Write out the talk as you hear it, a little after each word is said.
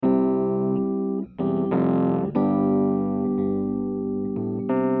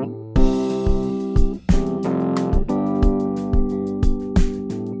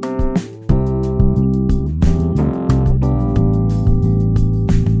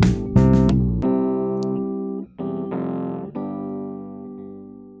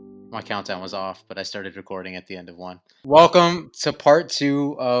my countdown was off, but I started recording at the end of one. Welcome to part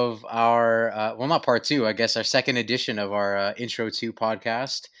two of our, well, not part two, I guess our second edition of our Intro to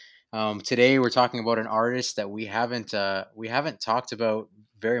podcast. Today we're talking about an artist that we haven't talked about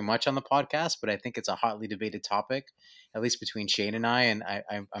very much on the podcast, but I think it's a hotly debated topic, at least between Shane and I. And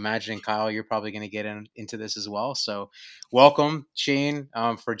I'm imagining Kyle, you're probably going to get into this as well. So welcome, Shane,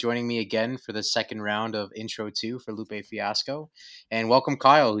 for joining me again for the second round of Intro to for Lupe Fiasco. And welcome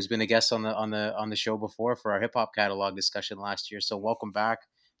Kyle, who's been a guest on the show before for our hip hop catalog discussion last year. So welcome back.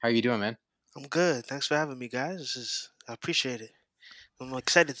 How are you doing, man? I'm good. Thanks for having me, guys. I appreciate it. I'm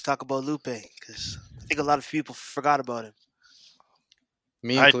excited to talk about Lupe because I think a lot of people forgot about him.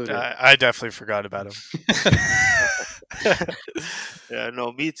 Me I, included. I, I definitely forgot about him. Yeah,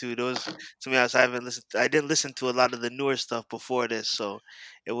 no, me too. Those to be honest, I didn't listen to a lot of the newer stuff before this, so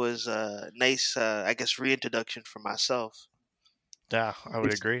it was a nice, I guess, reintroduction for myself. Yeah, I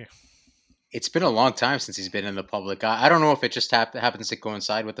would It's agree. it's been a long time since he's been in the public. I don't know if it just happens to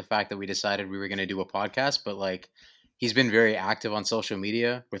coincide with the fact that we decided we were going to do a podcast, but like he's been very active on social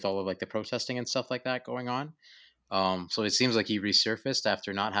media with all of like the protesting and stuff like that going on. So it seems like he resurfaced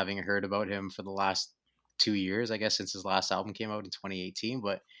after not having heard about him for the last 2 years, I guess, since his last album came out in 2018.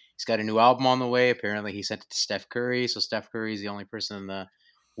 But he's got a new album on the way. Apparently, he sent it to Steph Curry. So Steph Curry is the only person in the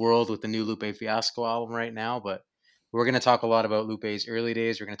world with the new Lupe Fiasco album right now. But we're going to talk a lot about Lupe's early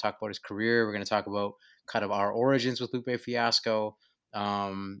days. We're going to talk about his career. We're going to talk about kind of our origins with Lupe Fiasco.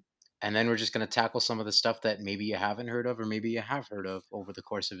 Um, and then we're just going to tackle some of the stuff that maybe you haven't heard of or maybe you have heard of over the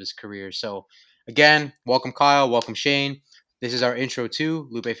course of his career. So again, welcome Kyle, welcome Shane. This is our intro to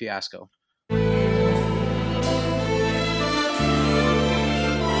Lupe Fiasco.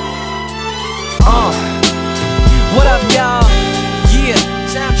 What up, y'all? Yeah,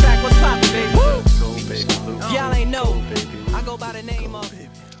 soundtrack, what's poppin', baby? Y'all ain't know. I go by the name of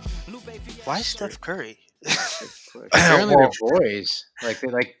Lupe Fiasco. Why Steph Curry? Apparently Well, they're boys.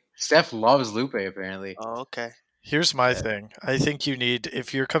 Like Steph loves Lupe apparently. Oh, okay. here's my Yeah. thing. I think you need,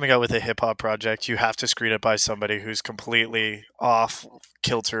 if you're coming out with a hip hop project, you have to screen it by somebody who's completely off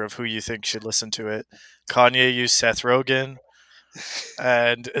kilter of who you think should listen to it. Kanye used Seth Rogen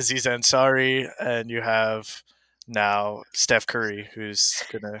and Aziz Ansari, and you have now Steph Curry, who's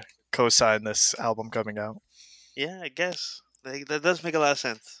gonna co-sign this album coming out. Yeah, I guess that does make a lot of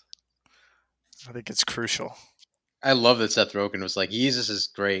sense. I think it's crucial. I love that Seth Rogen was like, Jesus is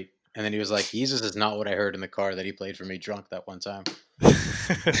great. And then he was like, Jesus is not what I heard in the car that he played for me drunk that one time.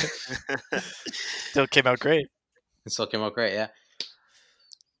 Still came out great. It still came out great, yeah.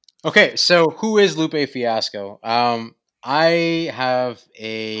 Okay, so who is Lupe Fiasco? I'm a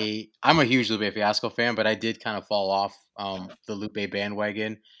huge Lupe Fiasco fan, but I did kind of fall off the Lupe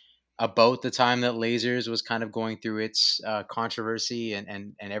bandwagon about the time that Lasers was kind of going through its controversy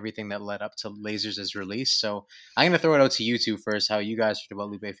and everything that led up to Lasers' release. So I'm going to throw it out to you two first, how you guys heard about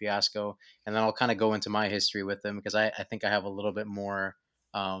Lupe Fiasco, and then I'll kind of go into my history with him because I think I have a little bit more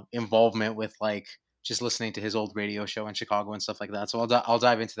involvement with like just listening to his old radio show in Chicago and stuff like that. So I'll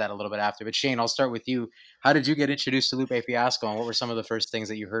dive into that a little bit after. But Shane, I'll start with you. How did you get introduced to Lupe Fiasco, and what were some of the first things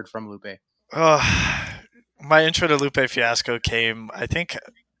that you heard from Lupe? My intro to Lupe Fiasco came, I think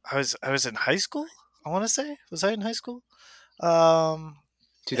I was in high school, I want to say. Was I in high school? It was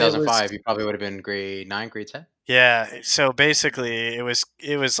 2005, you probably would have been grade 9, grade 10. Yeah, so basically it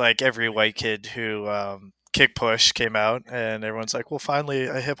was like every white kid who Kick Push came out and everyone's like, "Well, finally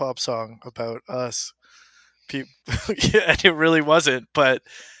a hip hop song about us." Yeah, and it really wasn't, but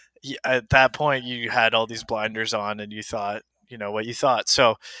at that point you had all these blinders on and you thought, you know what you thought.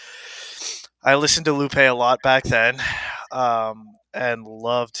 So I listened to Lupe a lot back then, and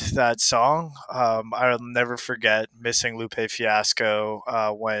loved that song. I'll never forget missing Lupe Fiasco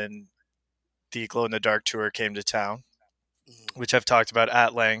when the Glow in the Dark tour came to town, Mhm. which I've talked about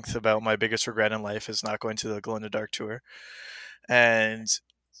at length about my biggest regret in life is not going to the Glow in the Dark tour. And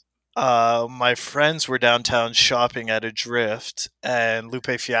my friends were downtown shopping at a Drift, and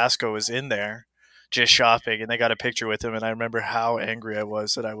Lupe Fiasco was in there just shopping, and they got a picture with him. And I remember how angry I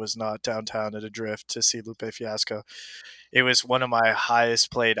was that I was not downtown at a Drift to see Lupe Fiasco. It was one of my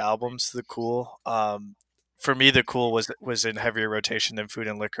highest played albums, The Cool. For me, The Cool was in heavier rotation than Food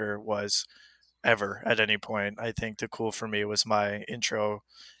and Liquor was ever at any point. I think The Cool for me was my intro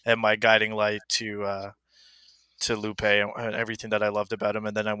and my guiding light to Lupe and everything that I loved about him.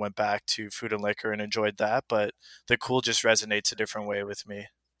 And then I went back to Food and Liquor and enjoyed that. But The Cool just resonates a different way with me.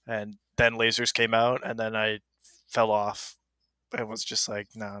 And then Lasers came out, and then I fell off and was just like,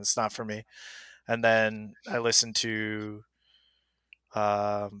 no, it's not for me. And then I listened to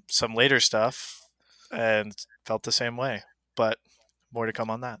some later stuff and felt the same way. But more to come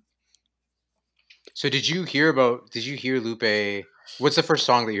on that. So did you hear Lupe? What's the first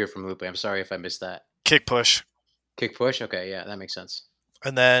song that you heard from Lupe? I'm sorry if I missed that. Kick Push. Kick Push? Okay, yeah, that makes sense.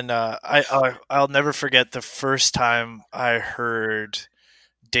 And then I'll never forget the first time I heard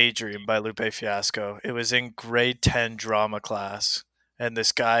Daydream by Lupe Fiasco. It was in grade 10 drama class, and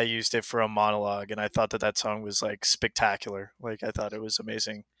this guy used it for a monologue, and I thought that song was like spectacular. Like I thought it was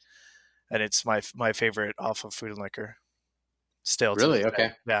amazing, and it's my favorite off of Food and Liquor still to this Really? day.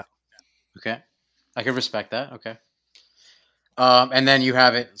 Okay. Yeah. Okay. I can respect that. Okay. And then you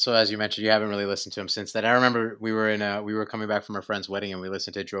haven't. So as you mentioned, you haven't really listened to him since then. I remember we were coming back from a friend's wedding and we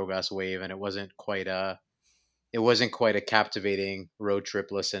listened to Drogas Wave, and it wasn't quite a captivating road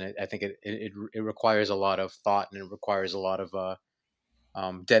trip listen. I think it requires a lot of thought and it requires a lot of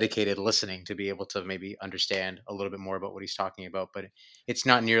dedicated listening to be able to maybe understand a little bit more about what he's talking about. But it's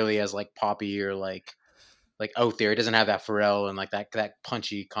not nearly as like poppy or like out there. It doesn't have that Pharrell and like that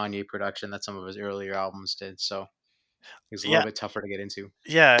punchy Kanye production that some of his earlier albums did. So it's a little Yeah. bit tougher to get into.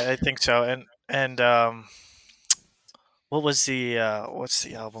 Yeah, I think so. And what was the what's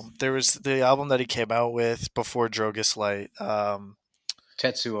the album? There was the album that he came out with before Drogas Light.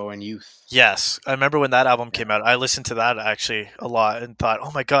 Tetsuo and Youth. Yes, I remember when that album Yeah. came out. I listened to that actually a lot and thought,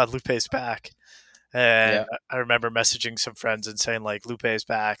 "Oh my God, Lupe's back!" And Yeah. I remember messaging some friends and saying, "Like Lupe's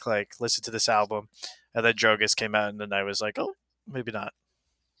back, like listen to this album." And then Drogas came out, and then I was like, "Oh, maybe not."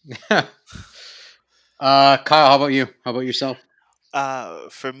 Kyle, how about you? How about yourself?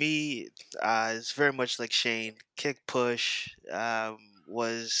 For me, it's very much like Shane. Kick Push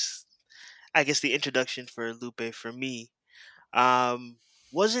was, I guess, the introduction for Lupe for me. Um,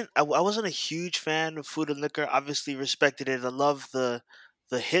 I wasn't a huge fan of Food and Liquor. Obviously, respected it. I love the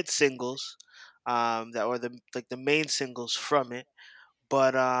hit singles, that were the main singles from it.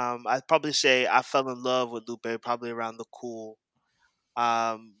 But I'd probably say I fell in love with Lupe probably around the Cool.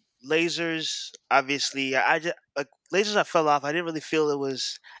 Um, Lasers, obviously, I just like Lasers. I fell off. I didn't really feel it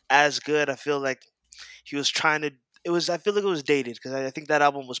was as good. I feel like he was trying to. It was. I feel like it was dated because I think that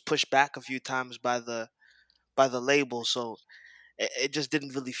album was pushed back a few times by the label, so it just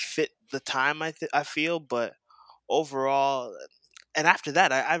didn't really fit the time. I feel, but overall, and after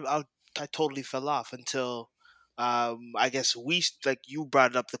that, I totally fell off until I guess like you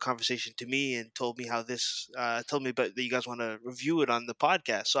brought up the conversation to me and told me how this told me about that you guys want to review it on the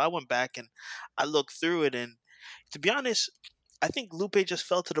podcast. So I went back and I looked through it, and to be honest, I think Lupe just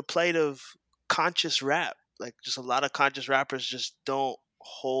fell to the plate of conscious rap. Like just a lot of conscious rappers just don't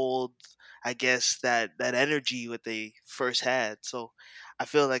hold, I guess, that energy what they first had. So I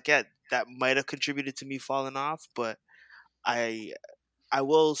feel like that might have contributed to me falling off, but I I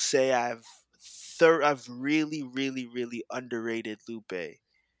will say I've really really underrated Lupe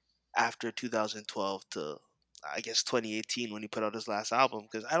after 2012 to I guess 2018 when he put out his last album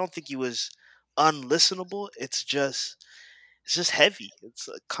because I don't think he was unlistenable. It's just heavy. It's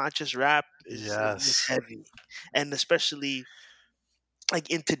conscious rap is just Yes. heavy, and especially like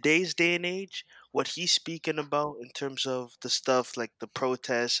in today's day and age, what he's speaking about in terms of the stuff like the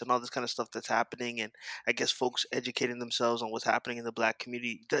protests and all this kind of stuff that's happening, and I guess folks educating themselves on what's happening in the black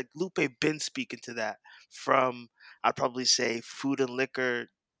community. Like Lupe been speaking to that from I'd probably say Food and Liquor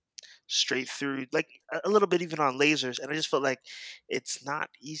straight through, like a little bit even on Lasers, and I just felt like it's not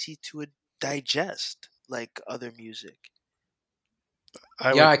easy to digest like other music.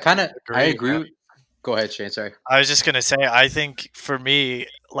 I Yeah, would I agree. agree. Go ahead, Shane. Sorry. I was just gonna say, I think for me,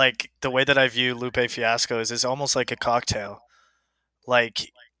 like the way that I view Lupe Fiasco is almost like a cocktail.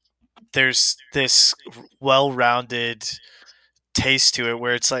 Like there's this well-rounded taste to it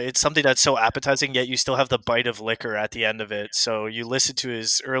where it's like it's something that's so appetizing yet you still have the bite of liquor at the end of it. So you listen to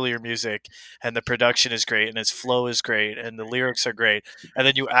his earlier music and the production is great and his flow is great and the lyrics are great, and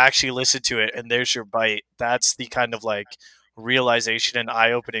then you actually listen to it and there's your bite. That's the kind of like realization and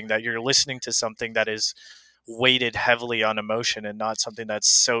eye-opening that you're listening to something that is weighted heavily on emotion and not something that's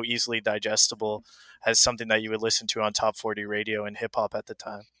so easily digestible as something that you would listen to on top 40 radio and hip hop at the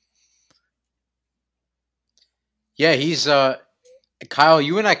time. Yeah, he's Kyle,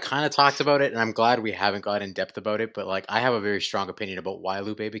 you and I kind of talked about it, and I'm glad we haven't got in depth about it. But like, I have a very strong opinion about why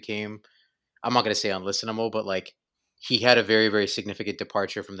Lupe became. I'm not going to say unlistenable, but like, he had a very, very significant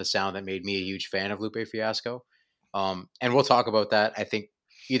departure from the sound that made me a huge fan of Lupe Fiasco. And we'll talk about that. I think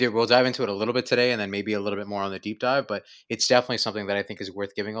either we'll dive into it a little bit today, and then maybe a little bit more on the deep dive. But it's definitely something that I think is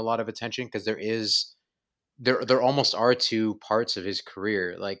worth giving a lot of attention because there almost are two parts of his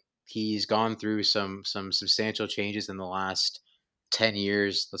career. Like he's gone through some substantial changes in the last 10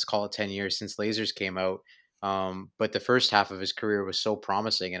 years, let's call it 10 years since Lasers came out. But the first half of his career was so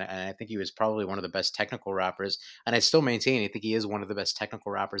promising, and I think he was probably one of the best technical rappers. And I still maintain I think he is one of the best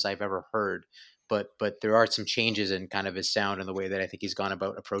technical rappers I've ever heard. but there are some changes in kind of his sound and the way that I think he's gone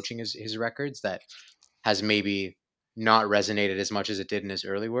about approaching his records that has maybe not resonated as much as it did in his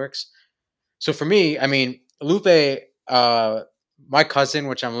early works. So for me, I mean, Lupe, my cousin,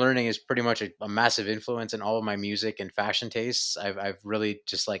 which I'm learning is pretty much a massive influence in all of my music and fashion tastes. I've really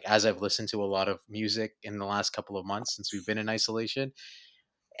just like, as I've listened to a lot of music in the last couple of months since we've been in isolation,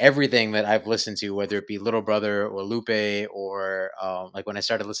 everything that I've listened to, whether it be Little Brother or Lupe or like when I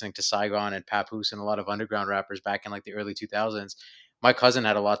started listening to Saigon and Papoose and a lot of underground rappers back in like the early 2000s, my cousin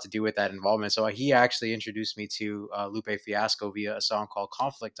had a lot to do with that involvement. So he actually introduced me to Lupe Fiasco via a song called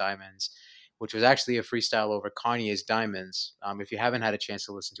Conflict Diamonds, which was actually a freestyle over Kanye's Diamonds. If you haven't had a chance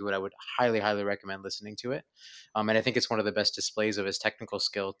to listen to it, I would highly, highly recommend listening to it. And I think it's one of the best displays of his technical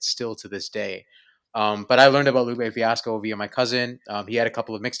skill still to this day. But I learned about Lupe Fiasco via my cousin. He had a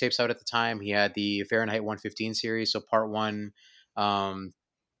couple of mixtapes out at the time. He had the Fahrenheit 115 series, so part one, um,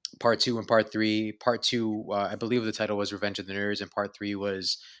 part two, and part three. Part two, I believe the title was Revenge of the Nerds, and part three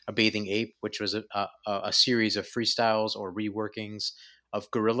was A Bathing Ape, which was a series of freestyles or reworkings of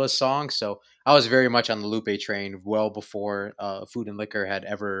Gorillaz songs. So I was very much on the Lupe train well before Food and Liquor had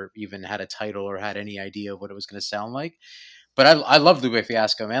ever even had a title or had any idea of what it was going to sound like. But I love Lupe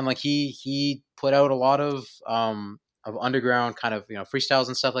Fiasco, man. Like he put out a lot of underground kind of freestyles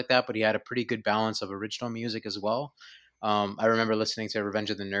and stuff like that, but he had a pretty good balance of original music as well. I remember listening to Revenge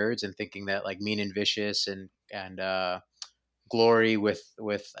of the Nerds and thinking that like Mean and Vicious and Glory with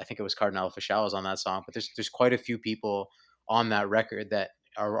I think it was Cardinal Official was on that song, but there's quite a few people on that record that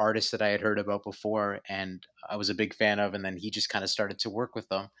are artists that I had heard about before and I was a big fan of, and then he just kind of started to work with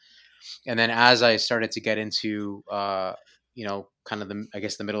them. And then as I started to get into kind of the I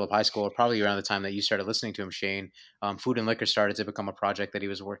guess the middle of high school, or probably around the time that you started listening to him, Shane, Food and Liquor started to become a project that he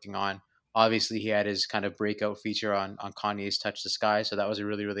was working on. Obviously, he had his kind of breakout feature on Kanye's "Touch the Sky," so that was a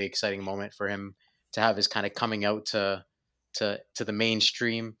really really exciting moment for him to have his kind of coming out to the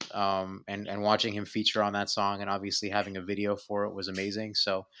mainstream, and watching him feature on that song, and obviously having a video for it was amazing.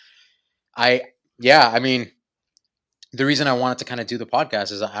 So I yeah, I mean the reason I wanted to kind of do the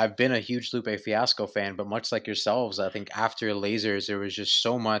podcast is I've been a huge Lupe Fiasco fan, but much like yourselves, I think after Lasers, there was just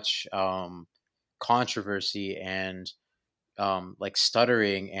so much controversy and like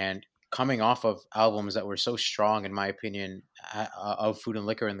stuttering and coming off of albums that were so strong, in my opinion, of Food and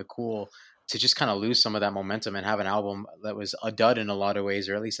Liquor and The Cool, to just kind of lose some of that momentum and have an album that was a dud in a lot of ways,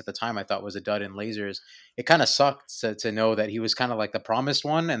 or at least at the time I thought was a dud in Lasers. It kind of sucked to know that he was kind of like the promised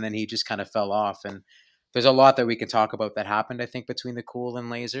one, and then he just kind of fell off. And there's a lot that we can talk about that happened, I think, between The Cool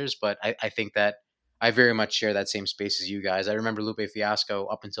and Lasers, but I think that I very much share that same space as you guys. I remember Lupe Fiasco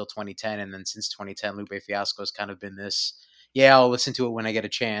up until 2010, and then since 2010, Lupe Fiasco has kind of been this. Yeah, I'll listen to it when I get a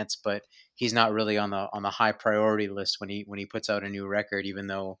chance, but he's not really on the high priority list when he puts out a new record. Even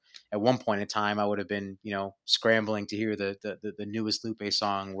though at one point in time I would have been scrambling to hear the newest Lupe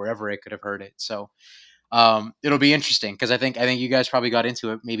song wherever I could have heard it. So it'll be interesting because I think you guys probably got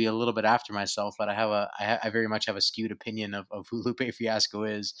into it maybe a little bit after myself, but I very much have a skewed opinion of who Lupe Fiasco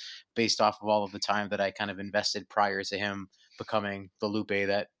is based off of all of the time that I kind of invested prior to him becoming the Lupe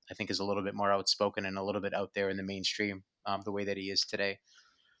that I think is a little bit more outspoken and a little bit out there in the mainstream, the way that he is today.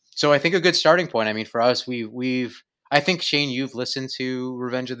 So I think a good starting point. I mean, for us, we've I think Shane, you've listened to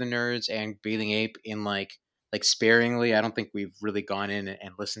Revenge of the Nerds and Bathing Ape in like sparingly. I don't think we've really gone in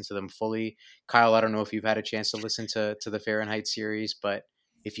and listened to them fully. Kyle, I don't know if you've had a chance to listen to the Fahrenheit series, but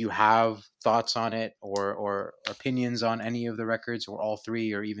if you have thoughts on it or opinions on any of the records or all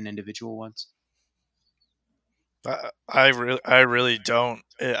three or even individual ones. I really don't.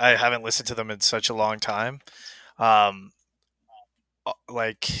 I haven't listened to them in such a long time. Um,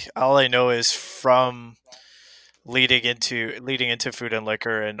 like all I know is from leading into Food and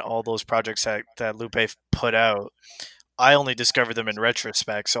Liquor and all those projects that Lupe put out. I only discovered them in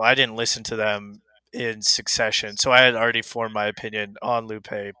retrospect, so I didn't listen to them in succession. So I had already formed my opinion on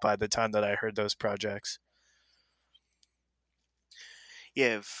Lupe by the time that I heard those projects.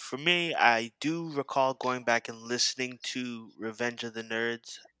 Yeah, for me, I do recall going back and listening to Revenge of the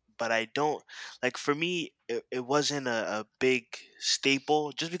Nerds, but I don't like. For me, it wasn't a big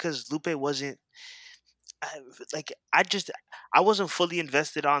staple just because Lupe wasn't. I, like I wasn't fully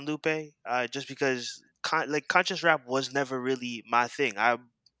invested on Lupe, just because conscious rap was never really my thing. I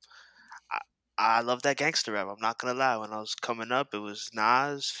I love that gangster rap. I'm not gonna lie. When I was coming up, it was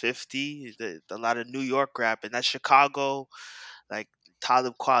Nas, 50, a lot of New York rap, and that Chicago, like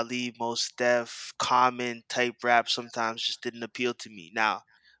Talib Kweli, Mos Def, Common type rap sometimes just didn't appeal to me. Now,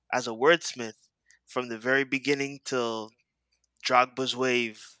 as a wordsmith, from the very beginning till Drogba's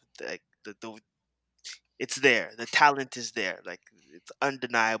wave, like it's there. The talent is there. Like, it's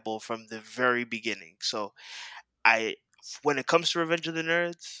undeniable from the very beginning. So I, when it comes to Revenge of the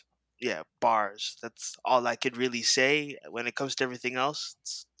Nerds, yeah, bars. That's all I could really say. When it comes to everything else,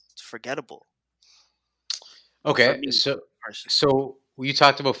 it's forgettable for Okay, me so personally. so you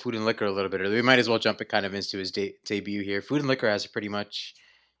talked about Food and Liquor a little bit earlier. We might as well jump it kind of into his debut here. Food and Liquor has a pretty much,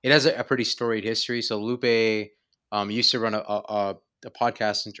 it has a pretty storied history. So Lupe used to run a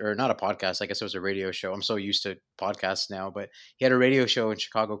podcast, or not a podcast. I guess it was a radio show. I'm so used to podcasts now, but he had a radio show in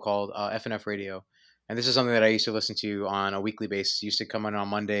Chicago called FNF Radio, and this is something that I used to listen to on a weekly basis. He used to come on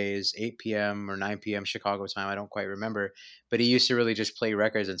Mondays, 8 p.m. or 9 p.m. Chicago time. I don't quite remember, but he used to really just play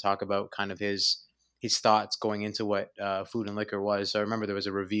records and talk about kind of his thoughts going into what Food and Liquor was. So I remember there was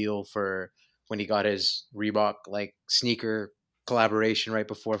a reveal for when he got his Reebok like sneaker collaboration right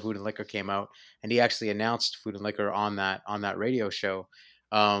before Food and Liquor came out, and he actually announced Food and Liquor on that radio show.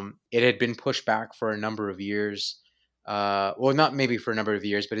 It had been pushed back for a number of years. Well, not maybe for a number of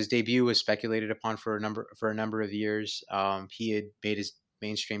years, but his debut was speculated upon for a number of years. He had made his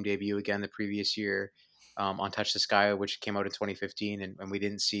mainstream debut again the previous year on Touch the Sky, which came out in 2015, and we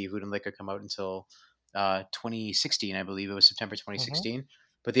didn't see Food and Liquor come out until 2016, I believe it was September Mm-hmm. 2016.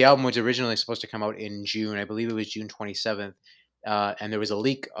 But the album was originally supposed to come out in June. I believe it was June 27th. And there was a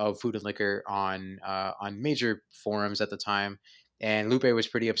leak of Food and Liquor on major forums at the time, and Lupe was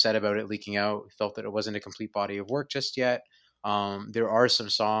pretty upset about it leaking out. He felt that it wasn't a complete body of work just yet. There are some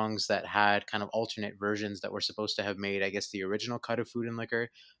songs that had kind of alternate versions that were supposed to have made, I guess, the original cut of Food and Liquor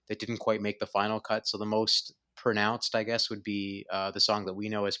that didn't quite make the final cut. So the most pronounced, I guess, would be the song that we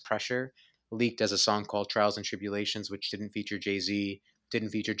know as Pressure, leaked as a song called Trials and Tribulations, which didn't feature Jay-Z, didn't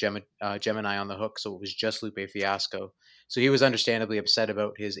feature Gemini on the hook, so it was just Lupe Fiasco. So he was understandably upset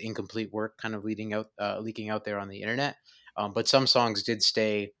about his incomplete work kind of leaking out there on the internet. But some songs did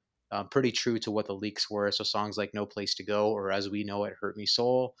stay pretty true to what the leaks were. So songs like No Place to Go, or As We Know It, Hurt Me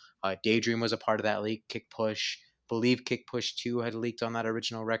Soul. Daydream was a part of that leak. Kick Push. Believe Kick Push 2 had leaked on that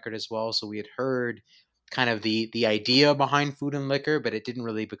original record as well. So we had heard kind of the idea behind Food and Liquor, but it didn't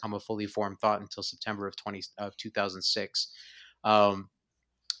really become a fully formed thought until September of 2006. Um,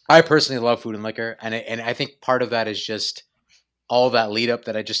 I personally love Food and Liquor, and I think part of that is just all that lead up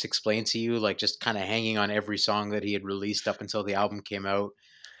that I just explained to you, like just kind of hanging on every song that he had released up until the album came out.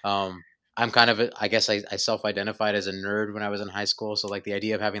 Um, I'm kind of, I guess I self-identified as a nerd when I was in high school. So like the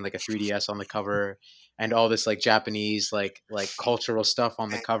idea of having like a 3DS on the cover and all this like Japanese, like cultural stuff on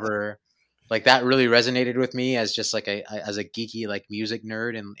the cover, like that really resonated with me as just like as a geeky, like music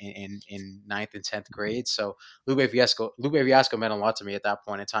nerd in ninth and 10th grade. So Lupe Fiasco meant a lot to me at that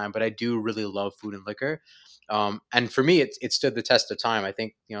point in time, but I do really love Food and Liquor. And for me, it stood the test of time. I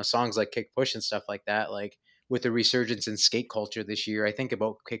think, songs like Kick Push and stuff like that, like with the resurgence in skate culture this year, I think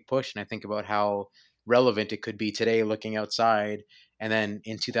about Kick Push and I think about how relevant it could be today looking outside. And then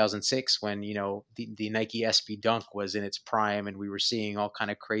in 2006, when, the Nike SB Dunk was in its prime and we were seeing all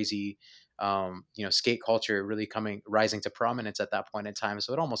kind of crazy, skate culture really rising to prominence at that point in time.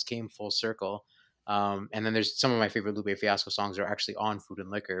 So it almost came full circle. And then there's some of my favorite Lupe Fiasco songs are actually on Food and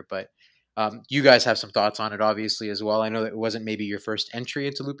Liquor, but you guys have some thoughts on it, obviously, as well. I know that it wasn't maybe your first entry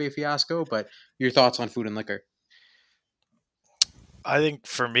into Lupe Fiasco, but your thoughts on Food and Liquor. I think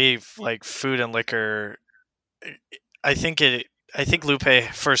for me, like Food and Liquor, I think it. I think Lupe.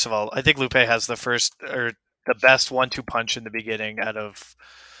 First of all, I think Lupe has the first or the best one-two punch in the beginning out of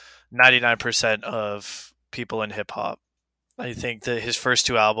 99% of people in hip hop. I think that his first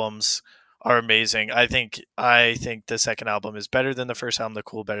two albums are amazing. I think the second album is better than the first album, The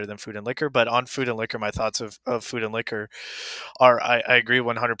Cool better than Food and Liquor. But on Food and Liquor, my thoughts of Food and Liquor are I agree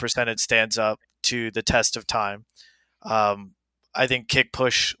 100%. It stands up to the test of time. Um, I think Kick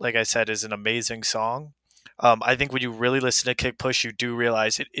Push, like I said, is an amazing song. I think when you really listen to Kick Push, you do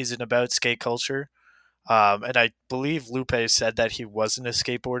realize it isn't about skate culture. And I believe Lupe said that he wasn't a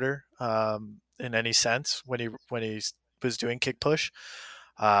skateboarder in any sense when he was doing Kick Push.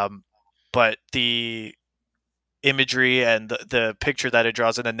 Um, but the imagery and the picture that it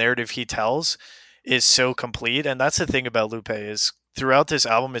draws and the narrative he tells is so complete. And that's the thing about Lupe is throughout this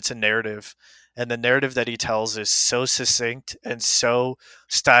album, it's a narrative. And the narrative that he tells is so succinct and so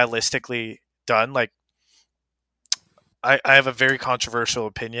stylistically done. Like, I have a very controversial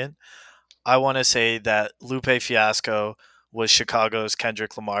opinion. I want to say that Lupe Fiasco was Chicago's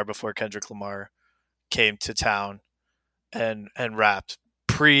Kendrick Lamar before Kendrick Lamar came to town and rapped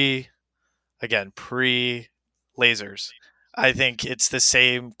pre lasers. I think it's the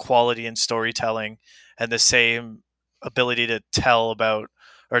same quality in storytelling and the same ability to tell about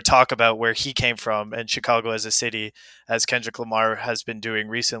or talk about where he came from and Chicago as a city as Kendrick Lamar has been doing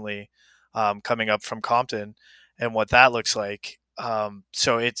recently. coming up from Compton and what that looks like.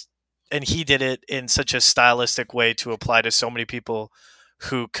 So it's and he did it in such a stylistic way to apply to so many people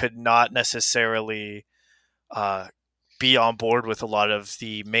who could not necessarily uh, be on board with a lot of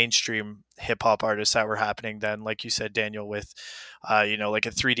the mainstream hip hop artists that were happening then. Like you said, Daniel, with like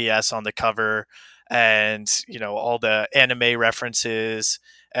a 3DS on the cover, and all the anime references,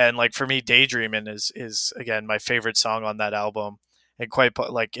 and like for me, Daydreamin' is again my favorite song on that album, and quite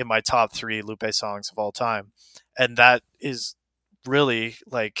like in my top three Lupe songs of all time, and that is really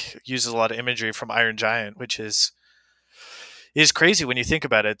like uses a lot of imagery from Iron Giant, which is crazy when you think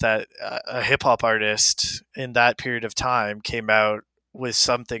about it, that a hip hop artist in that period of time came out with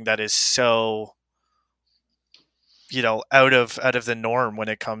something that is so out of the norm when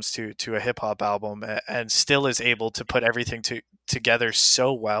it comes to a hip hop album, and still is able to put everything together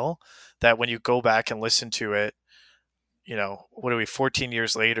so well that when you go back and listen to it, what are we, 14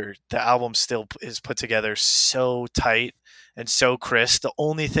 years later, the album still is put together so tight and so crisp. The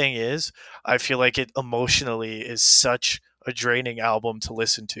only thing is, I feel like it emotionally is such a draining album to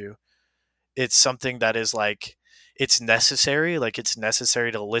listen to. It's something that is like, it's necessary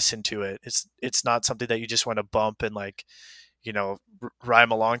to listen to it. It's not something that you just want to bump and like,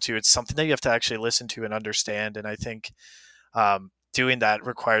 rhyme along to. It's something that you have to actually listen to and understand. And I think doing that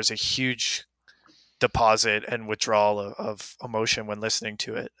requires a huge deposit and withdrawal of emotion when listening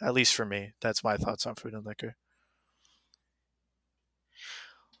to it. At least for me, that's my thoughts on Food and Liquor.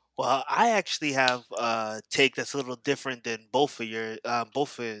 Well, I actually have a take that's a little different than both of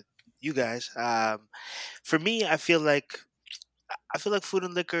you guys. For me, I feel like Food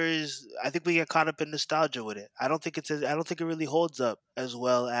and Liquor is. I think we get caught up in nostalgia with it. I don't think it really holds up as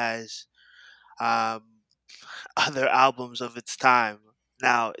well as um, other albums of its time.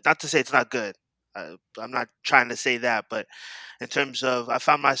 Now, not to say it's not good. I'm not trying to say that, but in terms of, I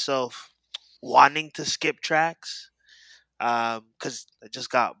found myself wanting to skip tracks because I just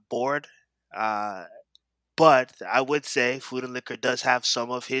got bored. Uh, but I would say Food and Liquor does have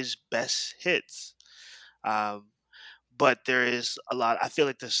some of his best hits. Um, but there is a lot. I feel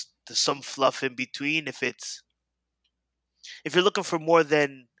like there's some fluff in between. If you're looking for more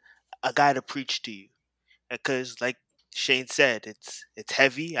than a guy to preach to you, because like Shane said, it's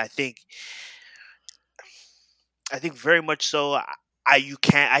heavy. I think very much so.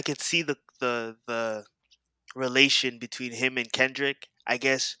 I can see the relation between him and Kendrick. I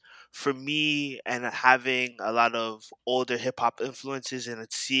guess for me, and having a lot of older hip hop influences and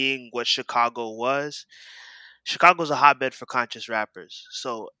seeing what Chicago's a hotbed for conscious rappers.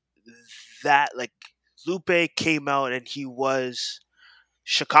 So that, like, Lupe came out and he was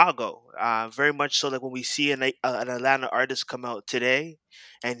Chicago, very much so. Like when we see an Atlanta artist come out today,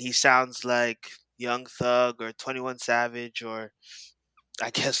 and he sounds like Young Thug or 21 Savage, or I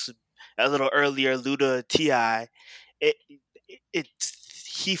guess a little earlier Luda Ti. It, it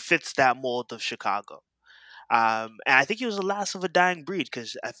he fits that mold of Chicago. And I think he was the last of a dying breed,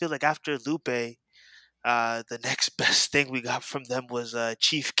 because I feel like after Lupe, the next best thing we got from them was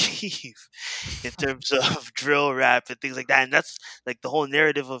Chief Keef in terms of drill rap and things like that. And that's like the whole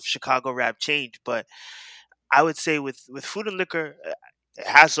narrative of Chicago rap changed. But I would say with Food and Liquor, it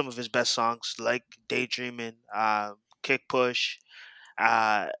has some of his best songs like Daydreaming, Kick Push.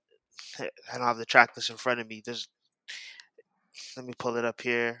 Uh, I don't have the track list in front of me. Let me pull it up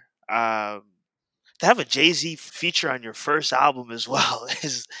here. To have a Jay Z feature on your first album as well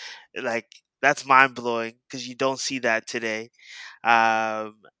is like, that's mind blowing, because you don't see that today.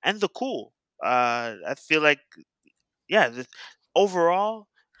 And the cool. I feel like, yeah, overall,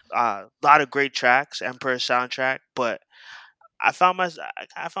 a lot of great tracks, Emperor soundtrack, but I found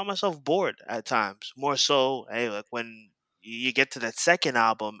myself bored at times. More so, hey, like when you get to that second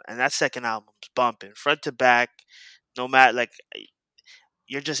album, and that second album's bumping front to back, no matter, like,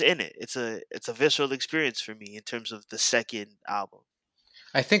 you're just in it. It's a visceral experience for me in terms of the second album.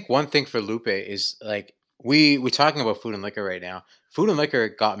 I think one thing for Lupe is like we're talking about Food and Liquor right now. Food and Liquor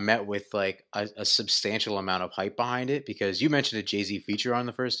got met with like a substantial amount of hype behind it because you mentioned a Jay Z feature on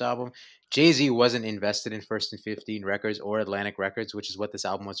the first album. Jay Z wasn't invested in First and 15 Records or Atlantic Records, which is what this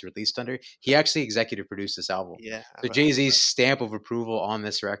album was released under. He actually executive produced this album. Yeah, So Jay Z's stamp of approval on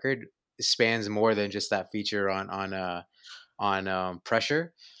this record spans more than just that feature on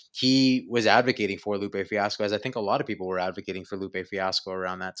Pressure. He was advocating for Lupe Fiasco, as I think a lot of people were advocating for Lupe Fiasco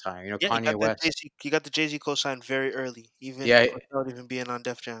around that time. yeah. He Kanye got that West. Jay-Z, he got the Jay Z co-sign very early, even Yeah, without even being on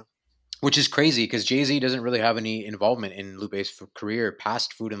Def Jam. which is crazy because Jay Z doesn't really have any involvement in Lupe's career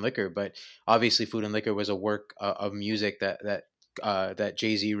past Food and Liquor, but obviously Food and Liquor was a work of music that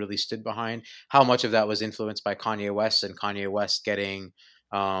Jay Z really stood behind. How much of that was influenced by Kanye West and Kanye West getting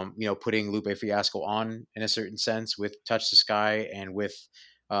putting Lupe Fiasco on in a certain sense with Touch the Sky and with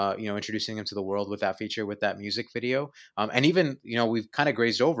introducing him to the world with that feature, with that music video. And even, we've kind of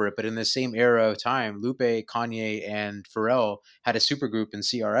grazed over it, but in the same era of time, Lupe, Kanye, and Pharrell had a supergroup in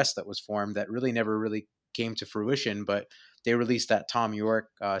CRS that was formed that really never really came to fruition, but they released that Tom York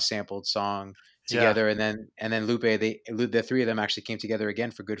sampled song Yeah. together, and then Lupe, the three of them actually came together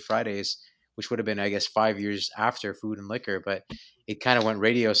again for Good Fridays, which would have been, I guess, 5 years after Food and Liquor, but it kind of went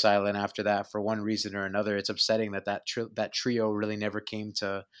radio silent after that for one reason or another. It's upsetting that trio really never came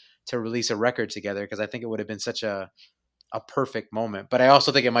to release a record together, because I think it would have been such a perfect moment. But I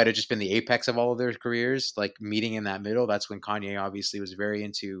also think it might have just been the apex of all of their careers, like meeting in that middle. That's when Kanye obviously was very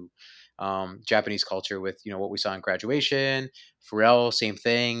into Japanese culture with, what we saw in Graduation. Pharrell, same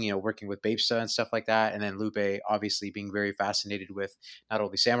thing, working with Bapesta and stuff like that. And then Lupe obviously being very fascinated with not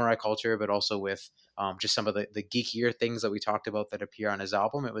only samurai culture, but also with just some of the geekier things that we talked about that appear on his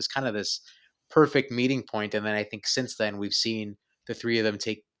album. It was kind of this perfect meeting point. And then I think since then we've seen the three of them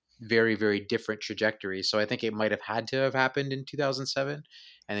take very, very different trajectories. So I think it might have had to have happened in 2007,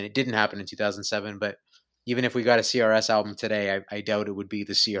 and then it didn't happen in 2007. But even if we got a CRS album today, I doubt it would be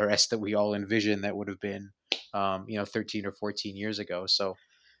the CRS that we all envisioned that would have been, 13 or 14 years ago. So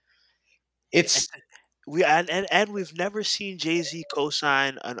And it's we've never seen Jay-Z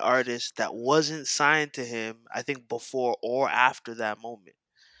co-sign an artist that wasn't signed to him, I think, before or after that moment.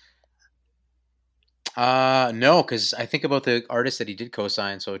 no, because I think about the artists that he did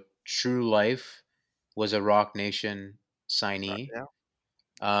co-sign. So True Life was a Rock Nation signee. Yeah.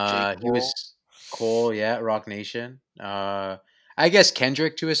 J. He Cole. was Cole, yeah, Rock Nation. I guess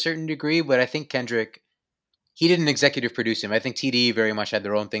Kendrick to a certain degree, but I think Kendrick, he didn't executive produce him. I think TDE very much had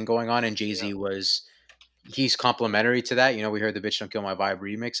their own thing going on, and Jay Yeah. Z he's complementary to that. We heard the "Bitch Don't Kill My Vibe"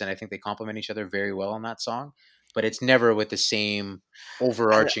 remix, and I think they complement each other very well on that song. But it's never with the same I,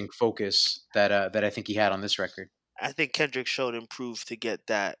 overarching focus that I think he had on this record. I think Kendrick showed improved to get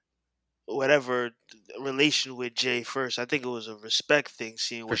that whatever relation with Jay first. I think it was a respect thing,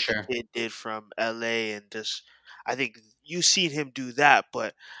 seeing For what the sure. kid did from LA, and just I think you seen him do that,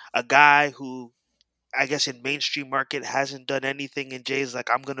 but a guy who I guess in mainstream market hasn't done anything, and Jay's like,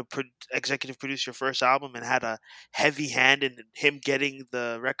 I'm gonna executive produce your first album, and had a heavy hand in him getting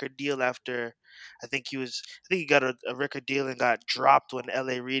the record deal after I think he got a record deal and got dropped when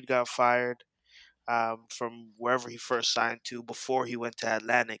LA Reid got fired from wherever he first signed to before he went to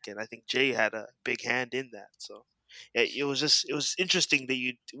Atlantic, and I think Jay had a big hand in that. So it was interesting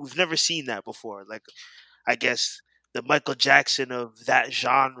that we've never seen that before. Like I guess the Michael Jackson of that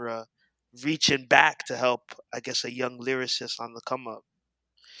genre reaching back to help, I guess, a young lyricist on the come up.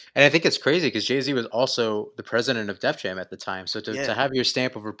 And I think it's crazy because Jay-Z was also the president of Def Jam at the time. So to Yeah, have your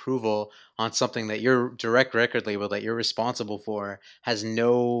stamp of approval on something that your direct record label that you're responsible for has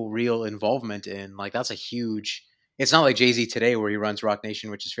no real involvement in, like, that's a huge. It's not like Jay-Z today where he runs Rock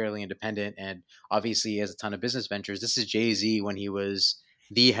Nation, which is fairly independent, and obviously he has a ton of business ventures. This is Jay-Z when he was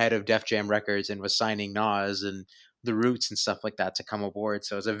the head of Def Jam Records and was signing Nas and the Roots and stuff like that to come aboard.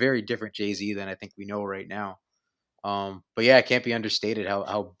 So it's a very different Jay-Z than I think we know right now. But yeah, it can't be understated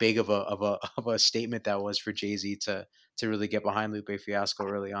how big of a statement that was for Jay Z to really get behind Lupe Fiasco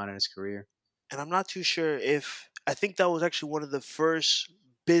early on in his career. and I'm not too sure if I think that was actually one of the first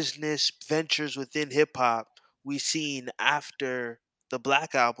business ventures within hip hop we seen after the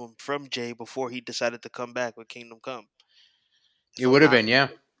Black album from Jay before he decided to come back with Kingdom Come. If It I'm would have not, been, yeah,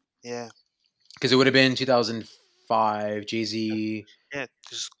 yeah, because it would have been 2005. Jay Z yeah,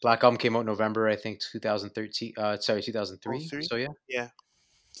 because Black Album came out November, I think 2013. Sorry, oh 2003. three, So yeah, yeah,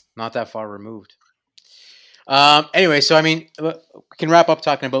 not that far removed. Anyway, so I mean, we can wrap up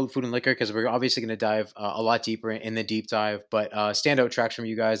talking about Food and Liquor because we're obviously going to dive a lot deeper in the deep dive. But standout tracks from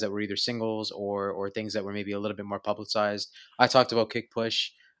you guys that were either singles or things that were maybe a little bit more publicized. I talked about Kick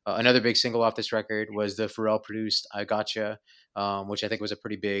Push. Another big single off this record was the Pharrell produced "I Gotcha," which I think was a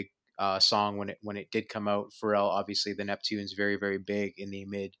pretty big song when it did come out. Pharrell, obviously, the Neptunes, very very big in the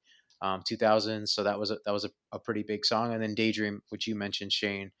mid 2000s, so that was a pretty big song. And then Daydream, which you mentioned,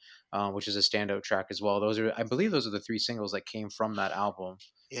 Shane, which is a standout track as well. I believe, those are the three singles that came from that album.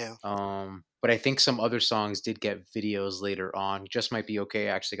 yeah. But I think some other songs did get videos later on. Just Might Be Okay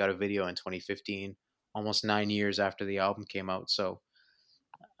actually got a video in 2015, almost 9 years after the album came out. So,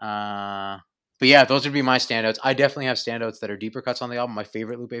 but yeah, those would be my standouts. I definitely have standouts that are deeper cuts on the album. My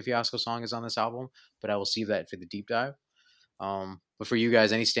favorite Lupe Fiasco song is on this album, but I will save that for the deep dive. But for you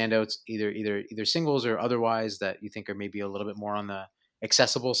guys, any standouts, either singles or otherwise, that you think are maybe a little bit more on the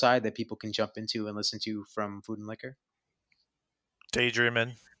accessible side that people can jump into and listen to from Food and Liquor?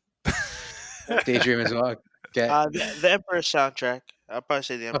 Daydreaming. Daydream as well. Okay. The Emperor soundtrack. I'll probably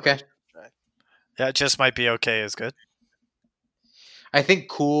say the Empire Okay. soundtrack. Yeah, it just might be okay is good. I think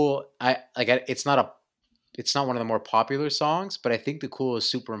Cool. It's not one of the more popular songs, but I think the Cool is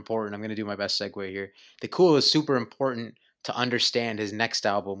super important. I'm going to do my best segue here. The Cool is super important to understand his next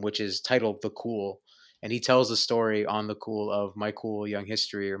album, which is titled The Cool, and he tells the story on The Cool of My Cool Young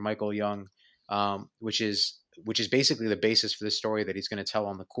History, or Michael Young, which is basically the basis for the story that he's going to tell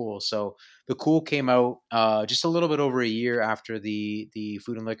on The Cool. So The Cool came out just a little bit over a year after the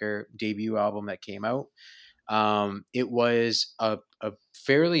Food and Liquor debut album that came out. It was a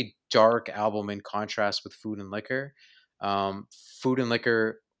fairly dark album in contrast with Food and Liquor. Food and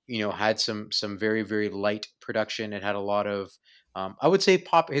Liquor, had some very very light production. It had a lot of, I would say,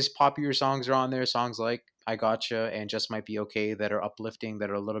 his popular songs are on there. Songs like I Gotcha and Just Might Be Okay that are uplifting, that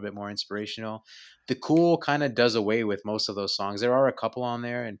are a little bit more inspirational. The Cool kind of does away with most of those songs. There are a couple on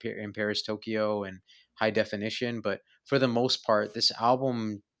there in Paris, Tokyo, and High Definition, but for the most part, this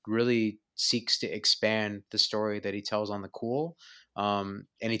album really seeks to expand the story that he tells on The Cool. And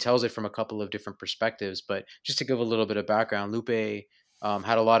he tells it from a couple of different perspectives. But just to give a little bit of background, Lupe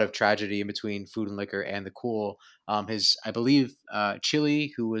had a lot of tragedy in between Food and Liquor and The Cool. I believe,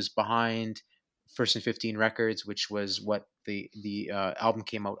 Chili, who was behind First and 15 Records, which was what the album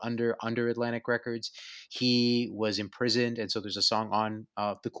came out under Atlantic Records. He was imprisoned, and so there's a song on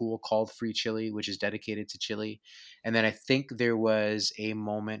The Cool called Free Chili, which is dedicated to Chili. And then I think there was a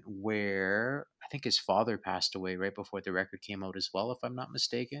moment where I think his father passed away right before the record came out as well, if I'm not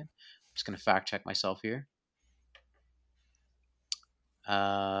mistaken. I'm just going to fact check myself here.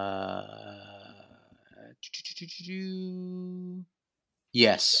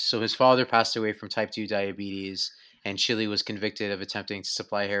 Yes, so his father passed away from type 2 diabetes, and Chile was convicted of attempting to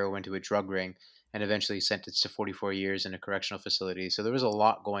supply heroin to a drug ring and eventually sentenced to 44 years in a correctional facility. So there was a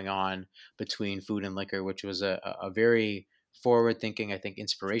lot going on between Food and Liquor, which was a very forward thinking, I think,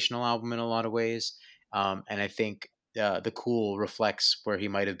 inspirational album in a lot of ways. And I think The Cool reflects where he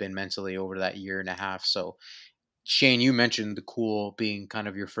might have been mentally over that year and a half. So Shane, you mentioned The Cool being kind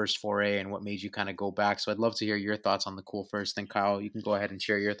of your first foray and what made you kind of go back. So I'd love to hear your thoughts on The Cool first. Then Kyle, you can go ahead and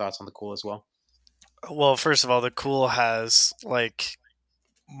share your thoughts on The Cool as well. Well, first of all, the Cool has like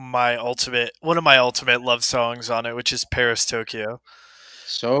one of my ultimate love songs on it, which is Paris Tokyo.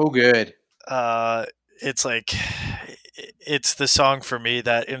 So good. Uh, it's like it's the song for me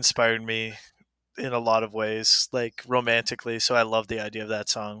that inspired me in a lot of ways, like romantically. So I love the idea of that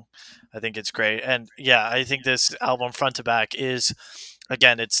song. I think it's great, and yeah, I think this album front to back is,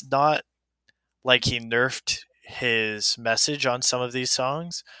 again, it's not like he nerfed his message on some of these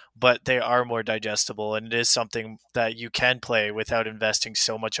songs, but they are more digestible, and it is something that you can play without investing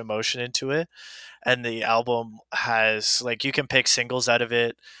so much emotion into it. And the album has, like, you can pick singles out of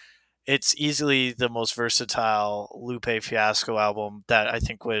it. It's easily the most versatile Lupe Fiasco album that I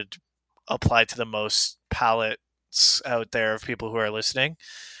think would apply to the most palates out there of people who are listening,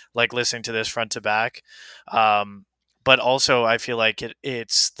 like listening to this front to back. But also, I feel like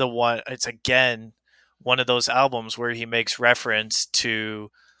it's again one of those albums where he makes reference to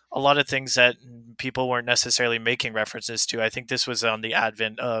a lot of things that people weren't necessarily making references to. I think this was on the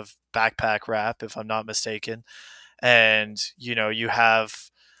advent of backpack rap, if I'm not mistaken. And you have,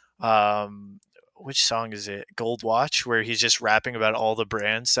 which song is it? Gold Watch, where he's just rapping about all the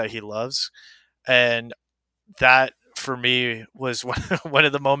brands that he loves. And that for me was one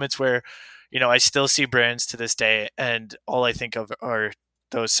of the moments where, I still see brands to this day, and all I think of are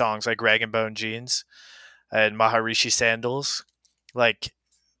those songs like Rag and Bone Jeans and Maharishi Sandals. Like,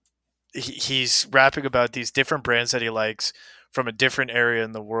 he's rapping about these different brands that he likes from a different area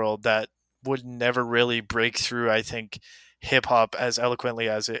in the world that would never really break through, I think, hip hop as eloquently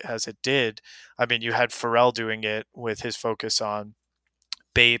as it did. I mean, you had Pharrell doing it with his focus on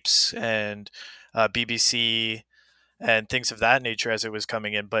Bapes and BBC and things of that nature as it was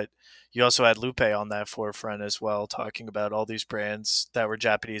coming in, but you also had Lupe on that forefront as well, talking about all these brands that were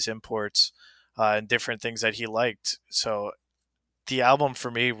Japanese imports, and different things that he liked. So the album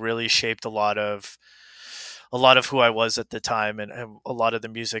for me really shaped a lot of who I was at the time, and a lot of the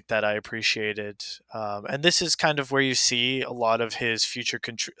music that I appreciated. And this is kind of where you see a lot of his future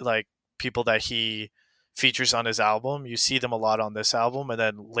like people that he features on his album. You see them a lot on this album, and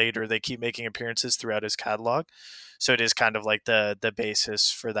then later they keep making appearances throughout his catalog. So it is kind of like the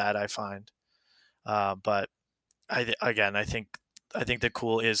basis for that, I find. But I think The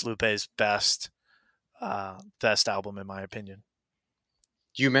Cool is Lupe's best album in my opinion.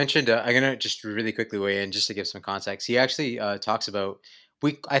 You mentioned, I'm gonna just really quickly weigh in just to give some context. He actually talks about,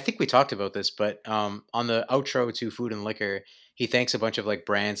 I think we talked about this, but on the outro to Food and Liquor, he thanks a bunch of like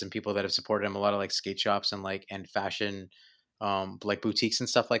brands and people that have supported him. A lot of like skate shops and fashion like boutiques and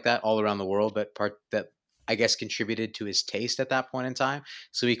stuff like that all around the world that I guess contributed to his taste at that point in time.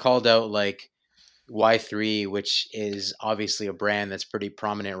 So he called out like Y3, which is obviously a brand that's pretty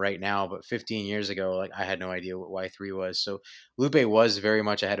prominent right now, but 15 years ago, like I had no idea what Y3 was. So Lupe was very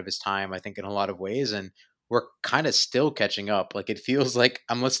much ahead of his time, I think, in a lot of ways, and we're kind of still catching up. Like it feels like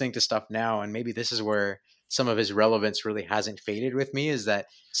I'm listening to stuff now, and maybe this is where some of his relevance really hasn't faded with me. Is that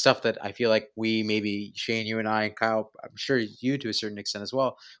stuff that I feel like we maybe Shane, you and I, and Kyle, I'm sure you to a certain extent as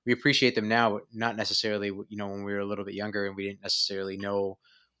well. We appreciate them now, but not necessarily, when we were a little bit younger and we didn't necessarily know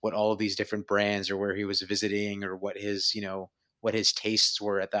what all of these different brands or where he was visiting or what his what his tastes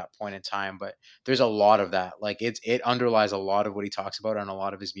were at that point in time. But there's a lot of that, like it underlies a lot of what he talks about on a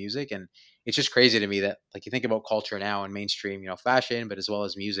lot of his music. And it's just crazy to me that, like, you think about culture now and mainstream, fashion, but as well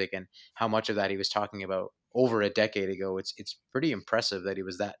as music, and how much of that he was talking about over a decade ago. It's pretty impressive that he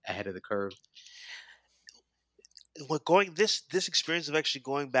was that ahead of the curve. What going this experience of actually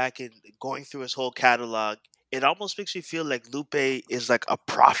going back and going through his whole catalog, it almost makes me feel like Lupe is like a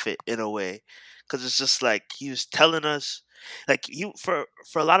prophet in a way, because it's just like he was telling us, like, you for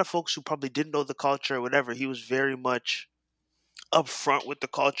a lot of folks who probably didn't know the culture or whatever, he was very much upfront with the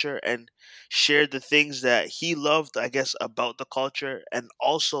culture and shared the things that he loved, I guess, about the culture, and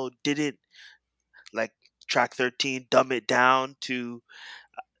also didn't, like, track 13 dumb it down to,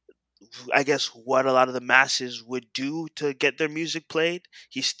 I guess, what a lot of the masses would do to get their music played.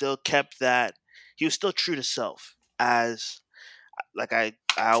 He still kept that. He was still true to self, as like I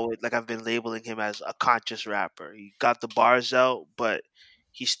always, like, I've been labeling him as a conscious rapper. He got the bars out, but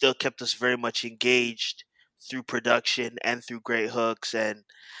he still kept us very much engaged through production and through great hooks. And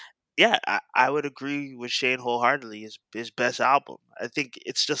yeah, I would agree with Shane wholeheartedly. His best album. I think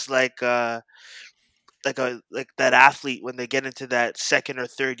it's just like that athlete when they get into that second or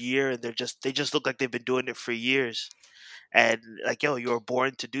third year and they just look like they've been doing it for years. And like, yo, you were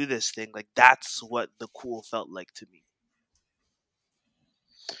born to do this thing. Like, that's what the cool felt like to me.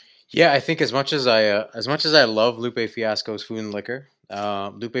 Yeah, I think as much as I love Lupe Fiasco's Food and Liquor,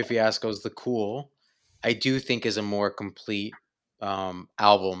 Lupe Fiasco's The Cool, I do think is a more complete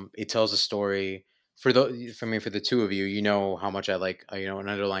album. It tells a story for the two of you. You know how much I like an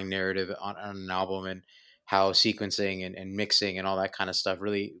underlying narrative on an album, and how sequencing and mixing and all that kind of stuff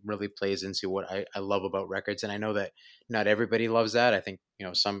really plays into what I love about records. And I know that not everybody loves that. I think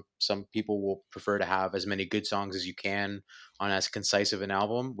some people will prefer to have as many good songs as you can on as concise of an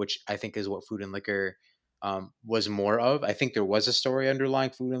album, which I think is what Food and Liquor was more of. I think there was a story underlying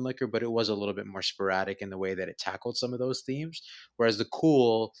Food and Liquor, but it was a little bit more sporadic in the way that it tackled some of those themes. Whereas The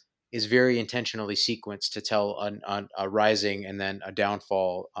Cool is very intentionally sequenced to tell a rising and then a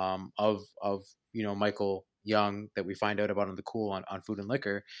downfall of Michael Young that we find out about in The Cool on Food and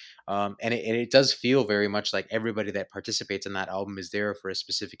Liquor. And it does feel very much like everybody that participates in that album is there for a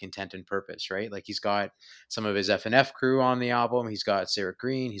specific intent and purpose, right? Like he's got some of his F&F crew on the album. He's got Sarah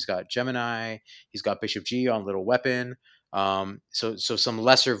Green. He's got Gemini. He's got Bishop G on Little Weapon. So some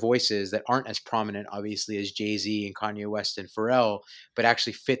lesser voices that aren't as prominent, obviously, as Jay-Z and Kanye West and Pharrell, but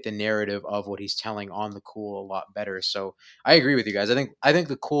actually fit the narrative of what he's telling on The Cool a lot better. So I agree with you guys. I think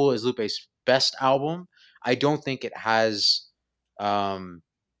The Cool is Lupe's best album. I don't think it has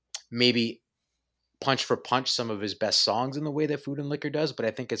maybe punch for punch some of his best songs in the way that Food and Liquor does, but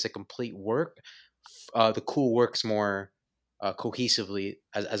I think it's a complete work. The Cool works more cohesively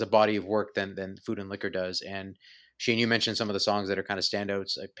as a body of work than Food and Liquor does. And Shane, you mentioned some of the songs that are kind of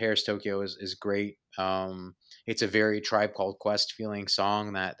standouts. Like Paris Tokyo is great. It's a very Tribe Called Quest feeling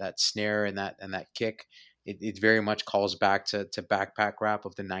song. That snare and that kick, it very much calls back to backpack rap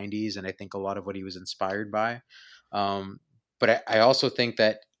of the '90s, and I think a lot of what he was inspired by. Um, but I also think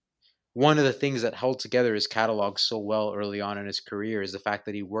that one of the things that held together his catalog so well early on in his career is the fact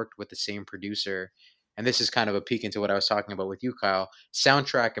that he worked with the same producer. And this is kind of a peek into what I was talking about with you, Kyle.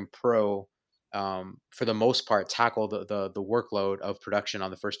 Soundtrack and Pro, for the most part, tackle the workload of production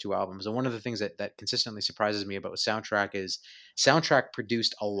on the first two albums. And one of the things that consistently surprises me about Soundtrack is Soundtrack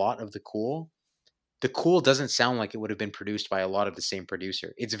produced a lot of the Cool doesn't sound like it would have been produced by a lot of the same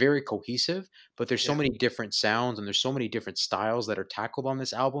producer. It's very cohesive, but there's so Yeah. many different sounds and there's so many different styles that are tackled on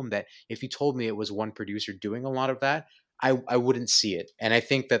this album that if you told me it was one producer doing a lot of that, I wouldn't see it. And I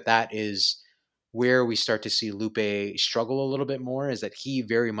think that is where we start to see Lupe struggle a little bit more, is that he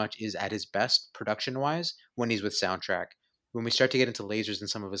very much is at his best production wise when he's with Soundtrack. When we start to get into Lasers and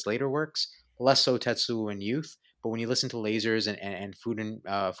some of his later works, less so Tetsuo and Youth, but when you listen to Lasers and Food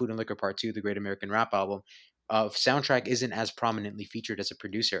and Liquor Part Two, the Great American Rap album, Soundtrack isn't as prominently featured as a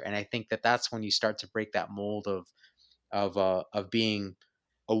producer, and I think that's when you start to break that mold of being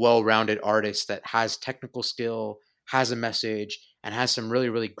a well-rounded artist that has technical skill, has a message, and has some really,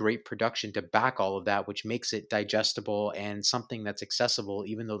 really great production to back all of that, which makes it digestible and something that's accessible,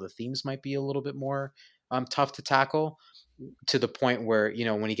 even though the themes might be a little bit more tough to tackle, to the point where,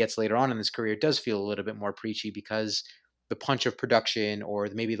 when he gets later on in his career, it does feel a little bit more preachy because the punch of production or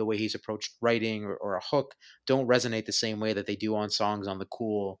maybe the way he's approached writing or a hook don't resonate the same way that they do on songs on the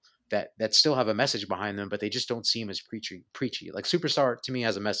Cool that still have a message behind them, but they just don't seem as preachy. Like Superstar to me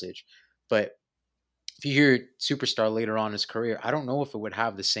has a message, but if you hear Superstar later on in his career, I don't know if it would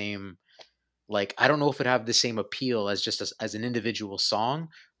have the same, like, I don't know if it have the same appeal as just as an individual song,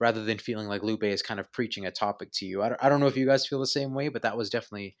 rather than feeling like Lupe is kind of preaching a topic to you. I don't know if you guys feel the same way, but that was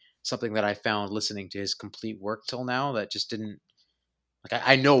definitely something that I found listening to his complete work till now that just didn't, like,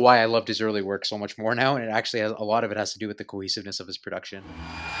 I know why I loved his early work so much more now, and it actually has a lot of it has to do with the cohesiveness of his production.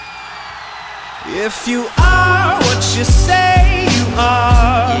 If you are what you say you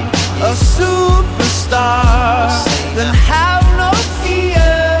are, a superstar, then have no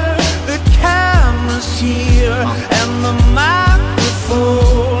fear. The camera's here and the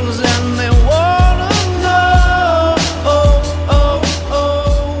microphones, and they wanna know.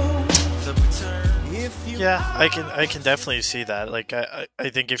 The return. If you Yeah, I can definitely see that. Like I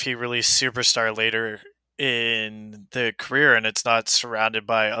think if he released Superstar later in the career and it's not surrounded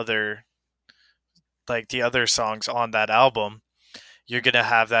by other, like the other songs on that album, you're gonna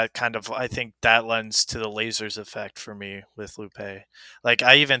have that kind of, I think that lends to the lasers effect for me with Lupe. Like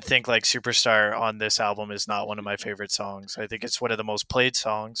I even think like Superstar on this album is not one of my favorite songs. I think it's one of the most played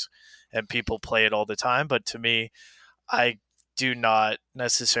songs and people play it all the time, but to me, I do not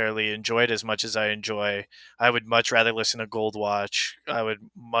necessarily enjoy it as much as I would much rather listen to Gold Watch. I would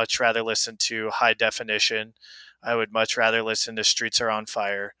much rather listen to High Definition. I would much rather listen to Streets Are on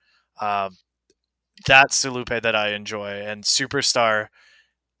Fire. Um, that's the Lupe that I enjoy. And Superstar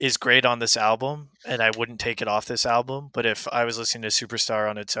is great on this album, and I wouldn't take it off this album. But if I was listening to Superstar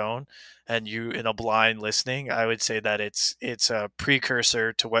on its own, and you in a blind listening, I would say that it's a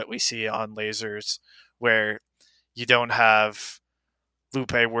precursor to what we see on Lasers, where you don't have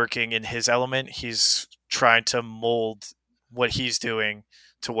Lupe working in his element. He's trying to mold what he's doing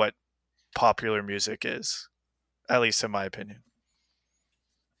to what popular music is, at least in my opinion.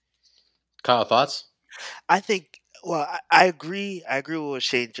 Kyle, thoughts? I think. Well, I agree. I agree with what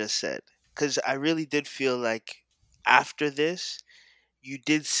Shane just said, because I really did feel like after this, you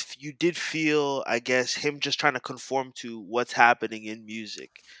did feel, I guess, him just trying to conform to what's happening in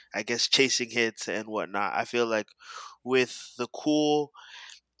music. I guess chasing hits and whatnot. I feel like with the Cool,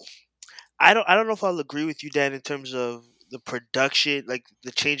 I don't know if I'll agree with you, Dan, in terms of the production, like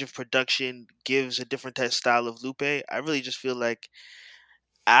the change of production gives a different type style of Lupe. I really just feel like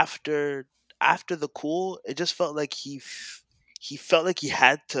after after the Cool, it just felt like he felt like he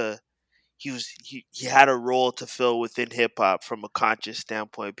had to he had a role to fill within hip hop from a conscious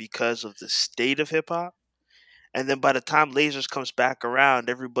standpoint because of the state of hip hop. And then by the time Lasers comes back around,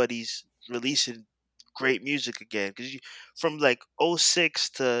 everybody's releasing great music again. Because from like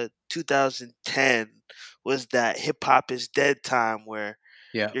 '06 to 2010 was that hip hop is dead time where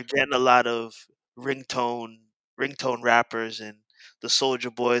Yeah. you're getting a lot of ringtone rappers, and the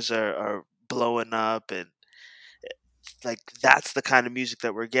Soldier Boys are blowing up, and like that's the kind of music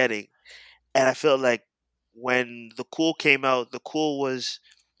that we're getting. And I feel like when the Cool came out, the Cool was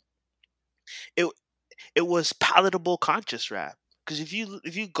it it was palatable conscious rap. Because if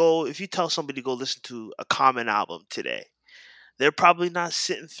you tell somebody to go listen to a Common album today, they're probably not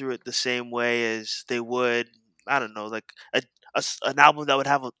sitting through it the same way as they would, I don't know, like an album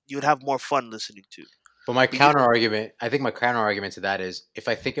that you would have more fun listening to. But my But you counter don't. argument, I think my counter argument to that is, if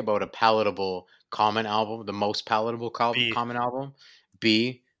I think about a palatable Common album, the most palatable B. Common album,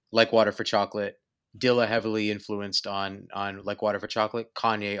 B, Like Water for Chocolate, Dilla heavily influenced on Like Water for Chocolate,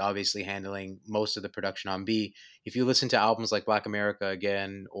 Kanye obviously handling most of the production on B. If you listen to albums like Black America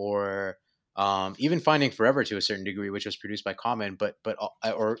Again, or even Finding Forever to a certain degree, which was produced by Common, but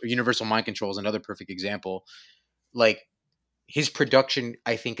or Universal Mind Control is another perfect example. Like, his production,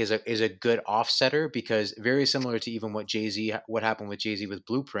 I think, is a good offsetter, because very similar to even what happened with Jay-Z with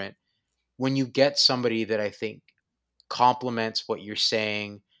Blueprint, when you get somebody that I think complements what you're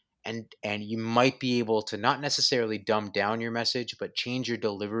saying, and you might be able to not necessarily dumb down your message, but change your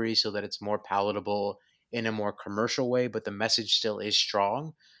delivery so that it's more palatable in a more commercial way, but the message still is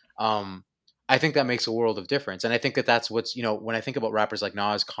strong. um I think that makes a world of difference, and I think that that's what's, when I think about rappers like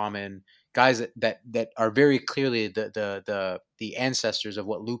Nas, Common, guys that are very clearly the ancestors of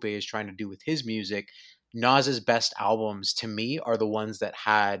what Lupe is trying to do with his music. Nas's best albums to me are the ones that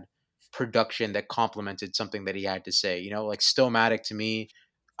had production that complemented something that he had to say. Like Stillmatic to me,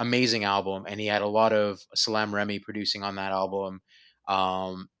 amazing album, and he had a lot of Salam Remy producing on that album.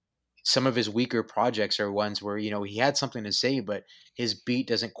 Um, some of his weaker projects are ones where he had something to say, but his beat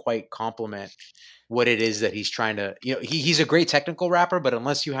doesn't quite complement what it is that he's trying to. He's a great technical rapper, but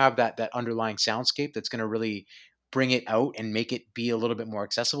unless you have that underlying soundscape that's going to really bring it out and make it be a little bit more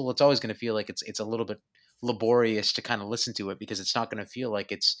accessible, it's always going to feel like it's a little bit laborious to kind of listen to it, because it's not going to feel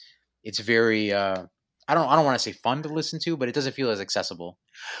like it's very I don't want to say fun to listen to, but it doesn't feel as accessible.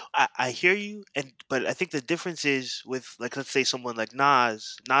 I hear you, but I think the difference is with, like, let's say someone like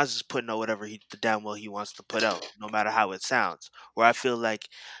Nas. Nas is putting out whatever the damn well he wants to put out, no matter how it sounds. Where I feel like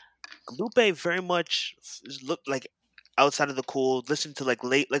Lupe very much look like, outside of the cool. Listen to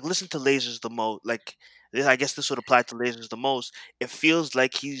listen to Lasers the most. Like, I guess this would apply to Lasers the most. It feels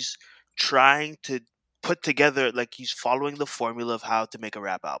like he's trying to put together, like he's following the formula of how to make a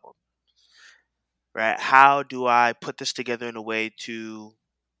rap album. Right? How do I put this together in a way to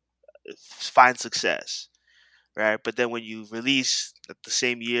find success? Right? But then when you release the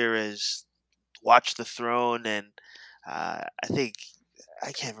same year as Watch the Throne, and I think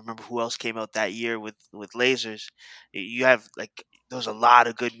I can't remember who else came out that year with Lasers. You have, like, there was a lot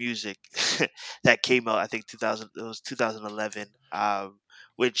of good music that came out. I think 2000, it was 2011,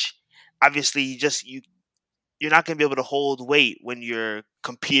 which obviously you're not going to be able to hold weight when you're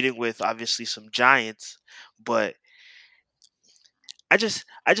competing with obviously some giants, but I just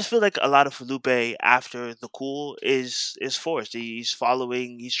feel like a lot of Felipe after the cool is forced. He's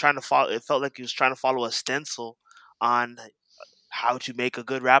trying to follow. It felt like he was trying to follow a stencil on how to make a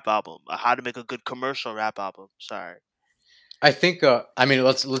good rap album, how to make a good commercial rap album. Sorry. I think. I mean,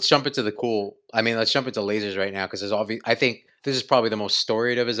 let's jump into the cool. I mean, let's jump into Lasers right now, because there's obvious. I think this is probably the most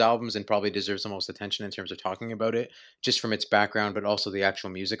storied of his albums and probably deserves the most attention in terms of talking about it, just from its background, but also the actual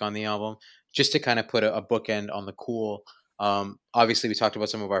music on the album. Just to kind of put a bookend on the cool. Obviously, we talked about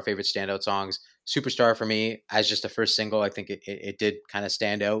some of our favorite standout songs. Superstar for me, as just a first single, I think it did kind of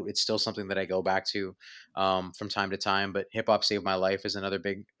stand out. It's still something that I go back to from time to time. But Hip Hop Saved My Life is another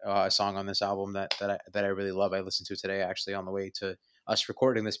big song on this album that I really love. I listened to it today, actually, on the way to us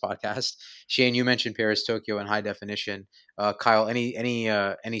recording this podcast. Shane, you mentioned Paris Tokyo and High Definition. Kyle, any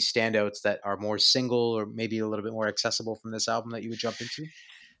standouts that are more single or maybe a little bit more accessible from this album that you would jump into?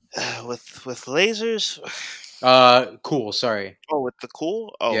 With Lasers. Cool. Sorry. Oh, with the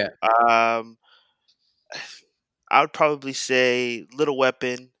cool. Yeah. I would probably say Little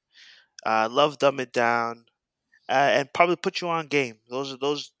Weapon, Love Dumb It Down, and probably Put You On Game. Those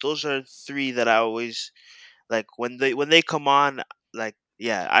are three that I always like when they come on. Like,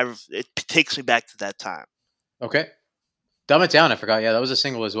 yeah, it takes me back to that time. Okay. Dumb It Down, I forgot. Yeah, that was a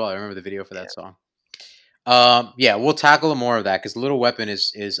single as well. I remember the video for that song. Yeah, we'll tackle more of that, because Little Weapon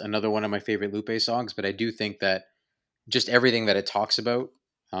is another one of my favorite Lupe songs, but I do think that just everything that it talks about,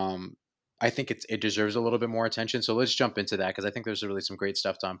 um, I think it deserves a little bit more attention. So let's jump into that, because I think there's really some great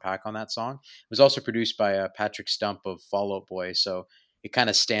stuff to unpack on that song. It was also produced by Patrick Stump of Fall Out Boy, so it kind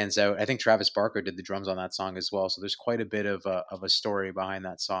of stands out. I think Travis Barker did the drums on that song as well, so there's quite a bit of a story behind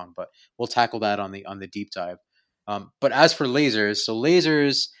that song. But we'll tackle that on the deep dive. But as for Lasers, so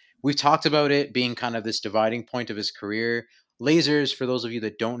Lasers, we've talked about it being kind of this dividing point of his career. Lasers, for those of you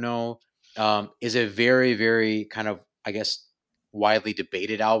that don't know, is a very, very kind of, I guess, widely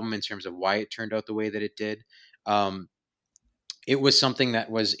debated album in terms of why it turned out the way that it did. Um, it was something that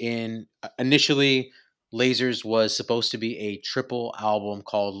was initially, Lasers was supposed to be a triple album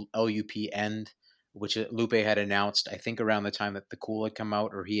called LUP End, which Lupe had announced, I think, around the time that The Cool had come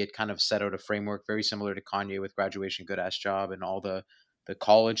out, or he had kind of set out a framework very similar to Kanye with Graduation, Good Ass Job, and all the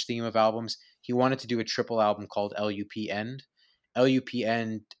college theme of albums. He wanted to do a triple album called LUP End. LUP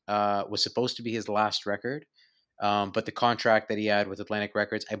End was supposed to be his last record, but the contract that he had with Atlantic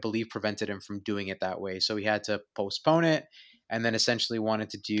Records, I believe, prevented him from doing it that way. So he had to postpone it, and then essentially wanted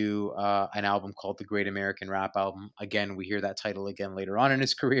to do an album called The Great American Rap Album. Again, we hear that title again later on in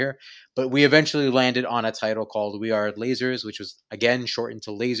his career, but we eventually landed on a title called We Are Lasers, which was, again, shortened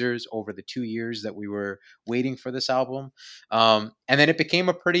to Lasers over the 2 years that we were waiting for this album. And then it became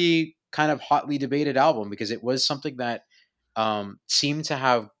a pretty kind of hotly debated album, because it was something that seemed to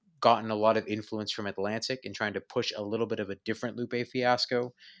have gotten a lot of influence from Atlantic in trying to push a little bit of a different Lupe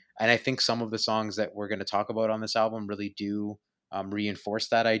Fiasco. And I think some of the songs that we're going to talk about on this album really do reinforce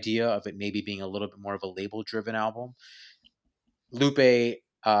that idea of it maybe being a little bit more of a label driven album. Lupe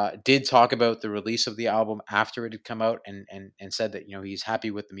did talk about the release of the album after it had come out, and said that, he's happy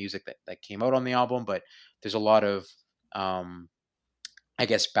with the music that came out on the album, but there's a lot of I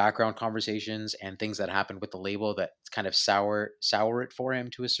guess, background conversations and things that happened with the label that kind of sour it for him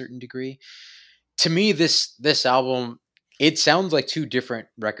to a certain degree. To me, this album, it sounds like two different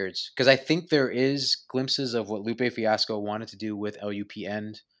records because I think there is glimpses of what Lupe Fiasco wanted to do with LUP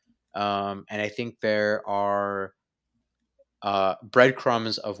End, and I think there are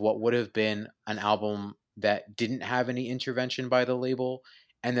breadcrumbs of what would have been an album that didn't have any intervention by the label.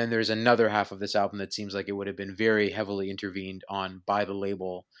 And then there's another half of this album that seems like it would have been very heavily intervened on by the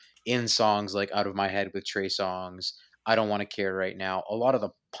label in songs like Out of My Head with Trey Songs, I Don't Want to Care Right Now, a lot of the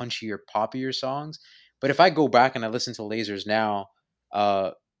punchier, poppier songs. But if I go back and I listen to Lasers now,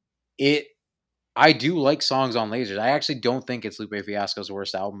 uh, it I do like songs on Lasers. I actually don't think it's Lupe Fiasco's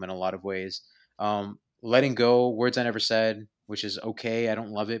worst album in a lot of ways. Letting Go, Words I Never Said, which is okay. I don't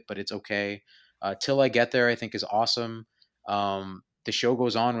love it, but it's okay. Till I Get There, I think is awesome. The Show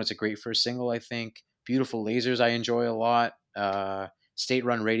Goes On was a great first single, I think. Beautiful Lasers, I enjoy a lot. State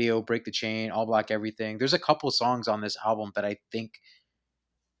Run Radio, Break the Chain, All Black Everything. There's a couple songs on this album that I think,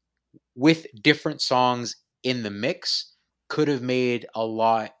 with different songs in the mix, could have made a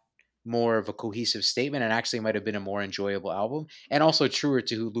lot more of a cohesive statement and actually might have been a more enjoyable album and also truer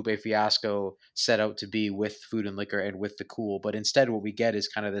to who Lupe Fiasco set out to be with Food and Liquor and with The Cool. But instead what we get is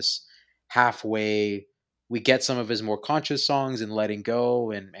kind of this halfway. We get some of his more conscious songs in Letting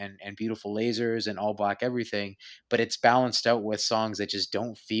Go and Beautiful Lasers and All Black Everything, but it's balanced out with songs that just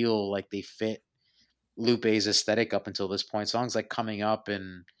don't feel like they fit Lupe's aesthetic up until this point. Songs like Coming Up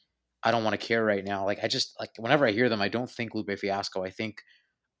and I Don't Want to Care Right Now. Like I just like whenever I hear them, I don't think Lupe Fiasco. I think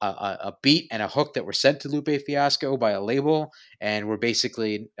a beat and a hook that were sent to Lupe Fiasco by a label and were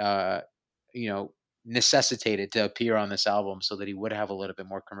basically, necessitated to appear on this album so that he would have a little bit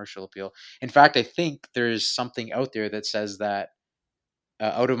more commercial appeal. In fact, I think there's something out there that says that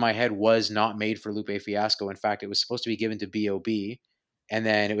Out of My Head was not made for Lupe Fiasco. In fact, it was supposed to be given to B.O.B. and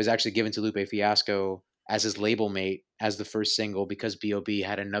then it was actually given to Lupe Fiasco as his label mate as the first single because B.O.B.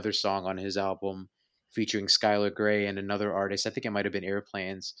 had another song on his album featuring Skylar Grey and another artist. I think it might have been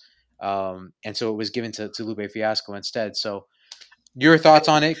Airplanes. And so it was given to Lupe Fiasco instead. So your thoughts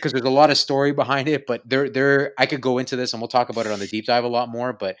on it? Because there's a lot of story behind it, but I could go into this and we'll talk about it on the deep dive a lot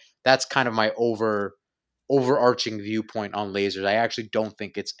more, but that's kind of my overarching viewpoint on Lasers. I actually don't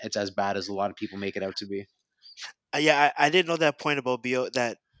think it's as bad as a lot of people make it out to be. Yeah, I didn't know that point about Bo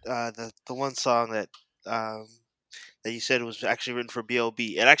that the one song um, that you said was actually written for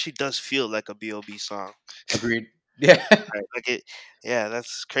B.O.B. It actually does feel like a B.O.B. song. Agreed. Yeah. Right? Like it. Yeah,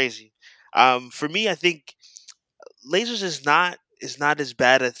 that's crazy. For me, I think Lasers is not as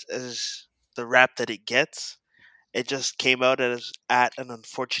bad as the rap that it gets. It just came out at an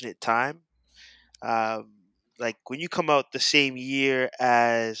unfortunate time. Um, like when you come out the same year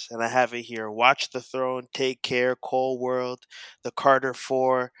as, and I have it here, Watch the Throne, Take Care, Cold World, The Carter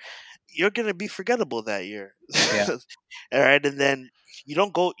 4, you're gonna be forgettable that year. Yeah. All right, and then you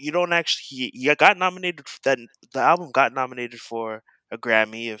don't actually, you got nominated that the album got nominated for a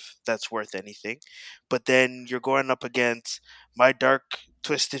Grammy if that's worth anything, but then you're going up against My Beautiful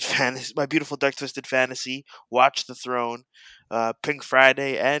Dark Twisted Fantasy, Watch the Throne, Pink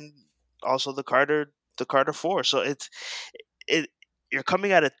Friday, and also the Carter 4. So it you're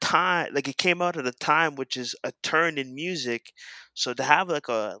coming at a time, like it came out at a time which is a turn in music. So to have like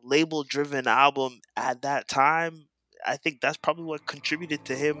a label driven album at that time, I think that's probably what contributed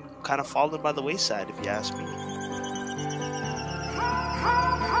to him kind of falling by the wayside, if you ask me.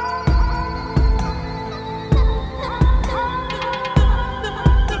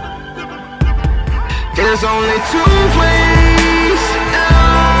 There's only two ways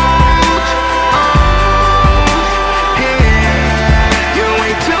out of here. You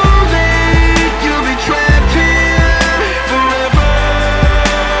ain't too late, you'll be trapped here forever.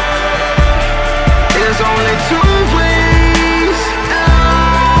 There's only two ways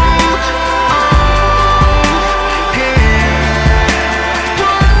out of here.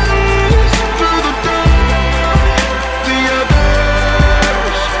 One's through the door, the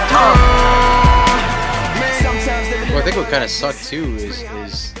other's Well, I think what kind of sucked too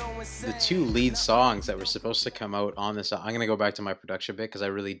is the two lead songs that were supposed to come out on this. I'm going to go back to my production bit because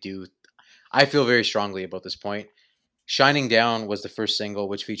I feel very strongly about this point. Shining Down was the first single,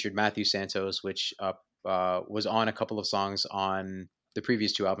 which featured Matthew Santos, which was on a couple of songs on the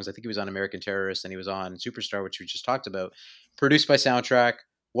previous two albums. I think he was on American Terrorist and he was on Superstar, which we just talked about. Produced by Soundtrack,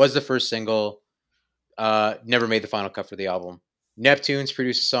 was the first single, never made the final cut for the album. Neptunes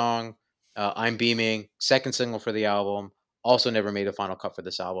produced a song, I'm Beaming, second single for the album, also never made a final cut for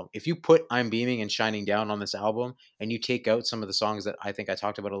this album. If you put I'm Beaming and Shining Down on this album and you take out some of the songs that I think I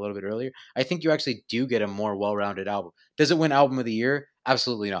talked about a little bit earlier, I think you actually do get a more well-rounded album. Does it win Album of the Year?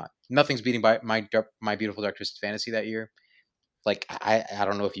 Absolutely not. Nothing's beating by My Beautiful Dark Twisted Fantasy that year. Like, I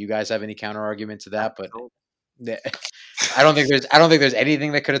don't know if you guys have any counter argument to that, but I don't think there's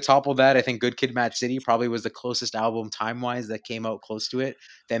anything that could have toppled that. I think Good Kid, Mad City probably was the closest album time wise that came out close to it.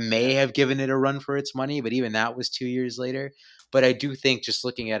 That may Yeah. have given it a run for its money, but even that was 2 years later. But I do think, just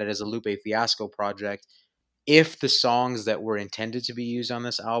looking at it as a Lupe Fiasco project, if the songs that were intended to be used on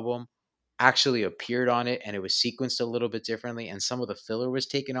this album actually appeared on it and it was sequenced a little bit differently and some of the filler was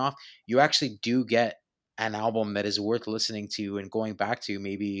taken off, you actually do get an album that is worth listening to and going back to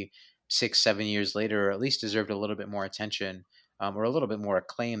maybe 6, 7 years later, or at least deserved a little bit more attention, or a little bit more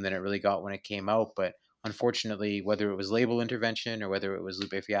acclaim than it really got when it came out. But unfortunately, whether it was label intervention or whether it was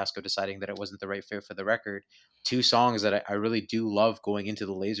Lupe Fiasco deciding that it wasn't the right fit for the record, two songs that I really do love going into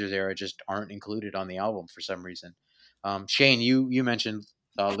the Lasers era just aren't included on the album for some reason. Shane, you mentioned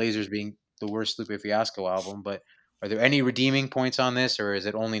Lasers being the worst Lupe Fiasco album, but are there any redeeming points on this, or is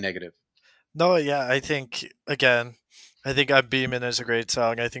it only negative? No, yeah, I think again, I think "I'm Beamin'" is a great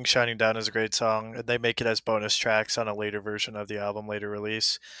song. I think "Shining Down" is a great song, and they make it as bonus tracks on a later version of the album, later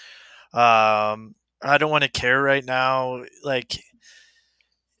release. I don't want to care right now. Like,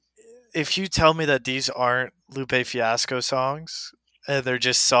 if you tell me that these aren't Lupe Fiasco songs and they're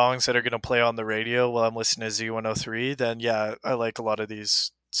just songs that are going to play on the radio while I'm listening to Z103, then yeah, I like a lot of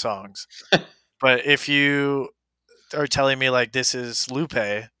these songs. But if you are telling me like this is Lupe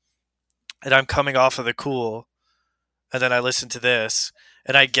and I'm coming off of the Cool and then I listen to this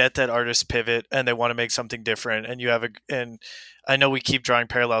and I get that artists pivot and they want to make something different and you have and I know we keep drawing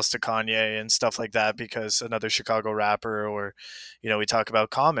parallels to Kanye and stuff like that because another Chicago rapper, or we talk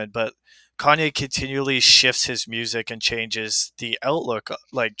about Common, but Kanye continually shifts his music and changes the outlook,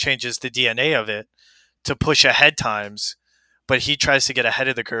 like changes the DNA of it to push ahead times, but he tries to get ahead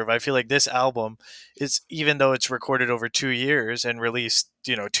of the curve. I feel like this album is, even though it's recorded over 2 years and released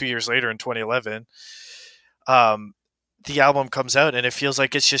 2 years later in 2011, the album comes out and it feels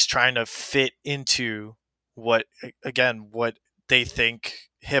like it's just trying to fit into what they think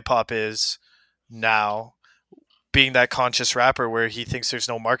hip hop is now, being that conscious rapper where he thinks there's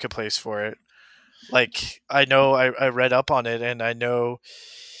no marketplace for it. Like, I know I read up on it and I know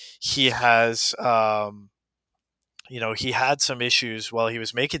he has he had some issues while he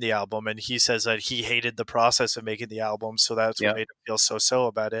was making the album, and he says that he hated the process of making the album, so that's what Yeah. made him feel so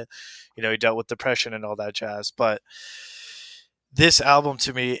about it. He dealt with depression and all that jazz. But this album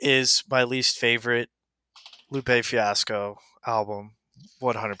to me is my least favorite Lupe Fiasco album,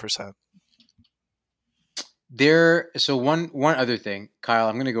 100%. So one other thing, Kyle,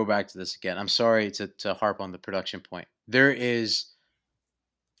 I'm going to go back to this again. I'm sorry to harp on the production point. There is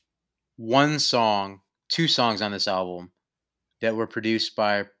two songs on this album that were produced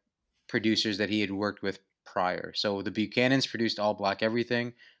by producers that he had worked with prior. So the Buchanans produced All Black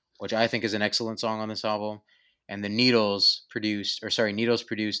Everything, which I think is an excellent song on this album. And the Needles produced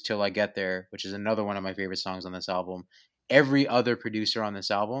Till I Get There, which is another one of my favorite songs on this album. Every other producer on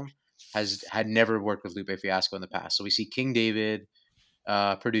this album had never worked with Lupe Fiasco in the past. So we see King David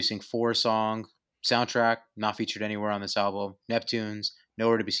producing 4-song soundtrack, not featured anywhere on this album. Neptunes,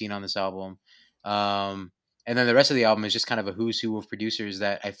 nowhere to be seen on this album. And then the rest of the album is just kind of a who's who of producers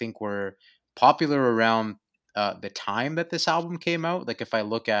that I think were popular around the time that this album came out. Like, if I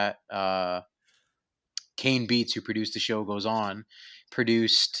look at Kane Beats, who produced The Show Goes On,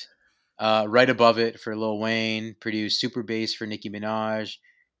 produced Right Above It for Lil Wayne, produced Super Bass for Nicki Minaj,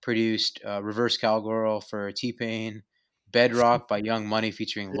 produced Reverse Cowgirl for T-Pain, Bedrock by Young Money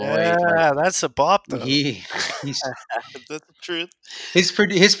featuring Lloyd. Yeah, that's a bop though. He's That's the truth.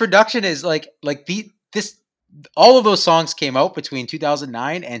 his production is like this. All of those songs came out between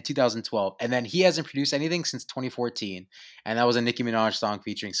 2009 and 2012, and then he hasn't produced anything since 2014, and that was a Nicki Minaj song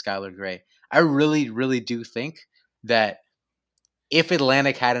featuring Skylar Grey. I really, really do think that if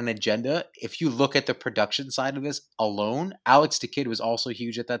Atlantic had an agenda, if you look at the production side of this alone, Alex the Kid was also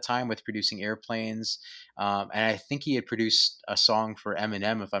huge at that time with producing Airplanes, and I think he had produced a song for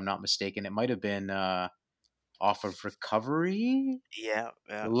Eminem, if I'm not mistaken. It might have been off of Recovery. Yeah,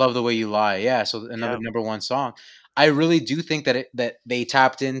 I yeah, Love the Way You Lie. Yeah, so another yeah, number one song. I really do think that they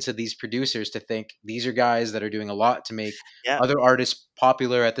tapped into these producers to think these are guys that are doing a lot to make yeah, other artists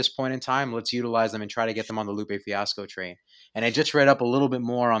popular at this point in time. Let's utilize them and try to get them on the Lupe Fiasco train. And I just read up a little bit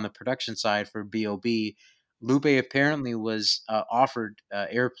more on the production side for B.O.B. Lupe apparently was offered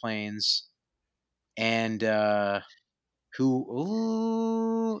Airplanes and Nothing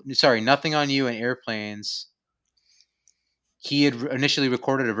on You and Airplanes. He had initially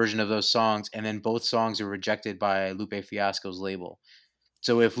recorded a version of those songs, and then both songs were rejected by Lupe Fiasco's label.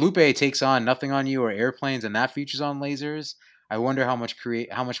 So if Lupe takes on Nothing on You or Airplanes and that features on Lasers, I wonder how much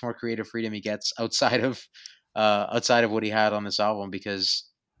more creative freedom he gets outside of what he had on this album, because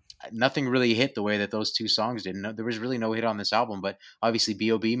nothing really hit the way that those two songs did. No, there was really no hit on this album, but obviously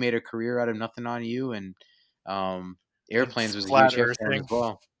B.O.B. made a career out of Nothing on You, and um, And Airplanes was a Flat huge hit for him as Earthing.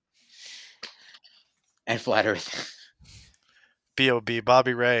 well. And Flat Earth. B.O.B.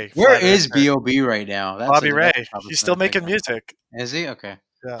 Bobby Ray. Where Flat is Earther. B.O.B. right now? Bobby Ray. That's a topic He's for still another making time. music. Is he? Okay.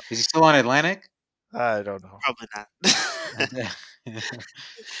 Yeah. Is he still on Atlantic? I don't know. Probably not.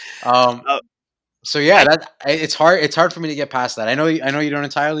 um. Uh, So yeah, I, it's hard. It's hard for me to get past that. I know you don't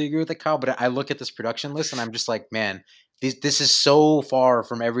entirely agree with it, Kyle, but I look at this production list and I'm just like, man, this is so far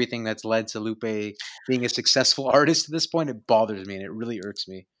from everything that's led to Lupe being a successful artist to this point. It bothers me and it really irks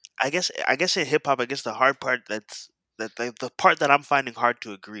me. I guess in hip hop, I guess the hard part the part that I'm finding hard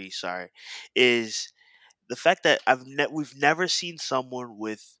to agree. Sorry, is the fact that we've never seen someone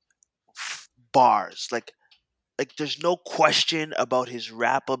with bars like there's no question about his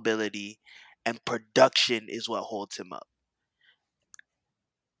rap ability, and production is what holds him up.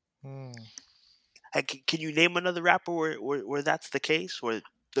 Hmm. Like, can you name another rapper where that's the case, where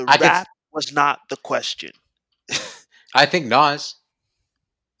the I could. rap was not the question? I think Nas.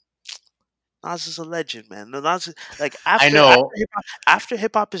 Nas is a legend, man. Nas is, like I after know, after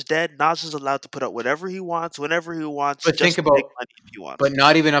hip hop is dead, Nas is allowed to put out whatever he wants, whenever he wants, but think just to make about, money if he wants but to.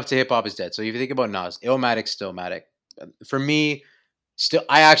 not even up to hip hop is dead. So if you think about Nas, Illmatic, Stillmatic. For me, still,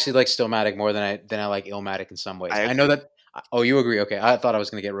 I actually like Stillmatic more than I like Illmatic in some ways. I I know agree. that. Oh, you agree? Okay, I thought I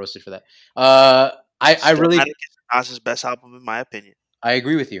was gonna get roasted for that. I really Stillmatic is Nas's best album in my opinion. I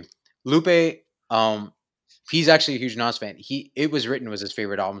agree with you. Lupe, um, he's actually a huge Nas fan. It Was Written was his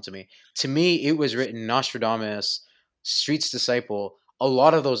favorite album to me. To me, It Was Written, Nostradamus, Street's Disciple. A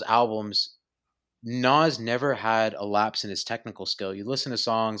lot of those albums Nas never had a lapse in his technical skill. You listen to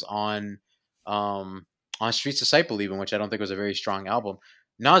songs um on Streets Disciple even, which I don't think was a very strong album.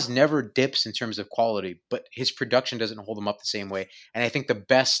 Nas never dips in terms of quality, but his production doesn't hold him up the same way. And I think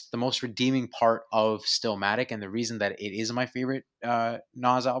the most redeeming part of Stillmatic, and the reason that it is my favorite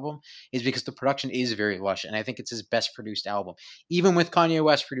Nas album, is because the production is very lush, and I think it's his best produced album. Even with Kanye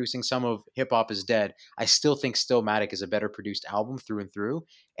West producing some of Hip Hop Is Dead, I still think Stillmatic is a better produced album through and through,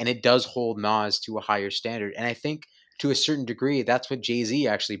 and it does hold Nas to a higher standard. And I think to a certain degree, that's what Jay Z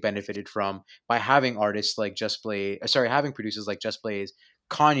actually benefited from by having artists like Just Blaze, having producers like Just Blaze,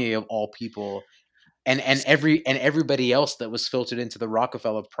 Kanye of all people, and everybody else that was filtered into the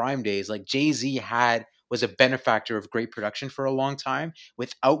Rockefeller Prime days. Like Jay Z was a benefactor of great production for a long time.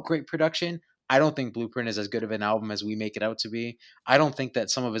 Without great production, I don't think Blueprint is as good of an album as we make it out to be. I don't think that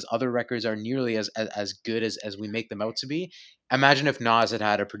some of his other records are nearly as good as we make them out to be. Imagine if Nas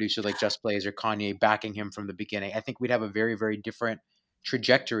had a producer like Just Blaze or Kanye backing him from the beginning. I think we'd have a very, very different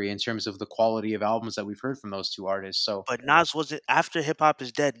trajectory in terms of the quality of albums that we've heard from those two artists. So But Nas wasn't after hip hop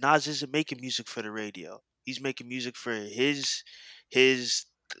is dead. Nas isn't making music for the radio. He's making music for his fan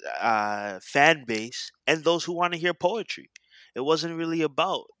base and those who want to hear poetry. It wasn't really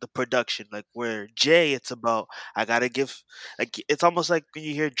about the production, like where Jay. It's about I gotta give, like it's almost like when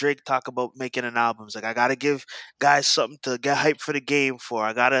you hear Drake talk about making an album. It's like I gotta give guys something to get hyped for the game for.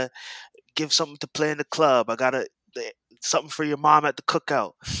 I gotta give something to play in the club. I gotta something for your mom at the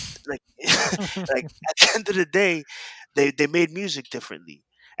cookout. Like, like at the end of the day, they made music differently,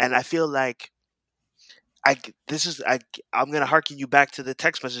 and I feel like I'm gonna harken you back to the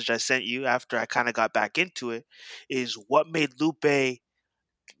text message I sent you after I kind of got back into it. Is what made Lupe make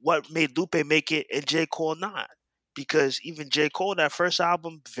it and J Cole not? Because even J Cole, that first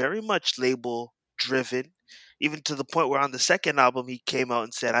album, very much label driven, even to the point where on the second album he came out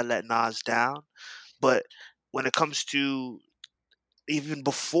and said I let Nas down. But when it comes to even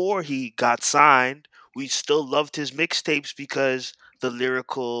before he got signed, we still loved his mixtapes because the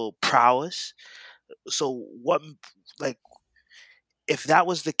lyrical prowess. So like, if that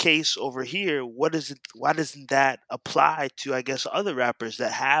was the case over here, why doesn't that apply to, I guess, other rappers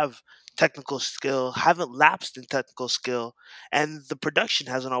that have technical skill, haven't lapsed in technical skill, and the production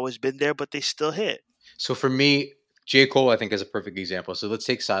hasn't always been there, but they still hit? So for me, J. Cole, I think, is a perfect example. So let's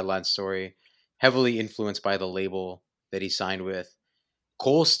take Sideline Story, heavily influenced by the label that he signed with.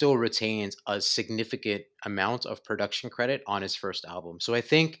 Cole still retains a significant amount of production credit on his first album. So I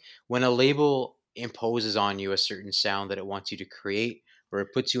think when a label imposes on you a certain sound that it wants you to create, or it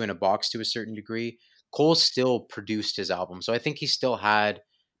puts you in a box to a certain degree, Cole still produced his album. So I think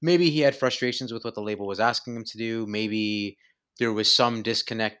maybe he had frustrations with what the label was asking him to do. Maybe there was some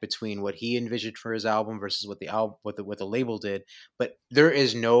disconnect between what he envisioned for his album versus what the label did. But there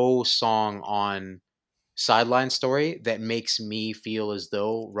is no song on Sideline Story that makes me feel as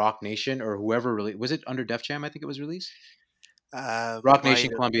though Rock Nation or whoever really was it under Def Jam, I think it was released. Rock Might Nation,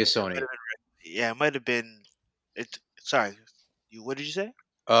 have, Columbia, might Sony. have been, yeah, it might have been. Sorry, what did you say?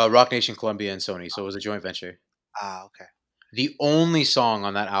 Rock Nation, Columbia, and Sony. So it was a joint venture. Ah, okay. The only song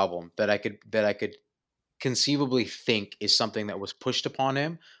on that album that I could conceivably think is something that was pushed upon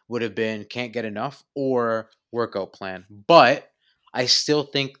him would have been "Can't Get Enough" or "Workout Plan." But I still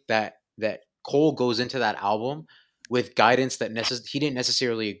think that Cole goes into that album with guidance that he didn't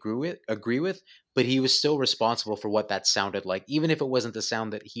necessarily agree with, but he was still responsible for what that sounded like, even if it wasn't the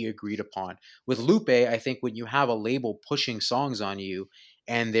sound that he agreed upon. With Lupe, I think when you have a label pushing songs on you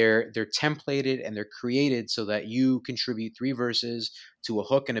and they're templated and they're created so that you contribute three verses to a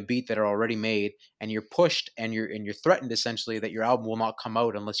hook and a beat that are already made, and you're pushed and you're threatened essentially that your album will not come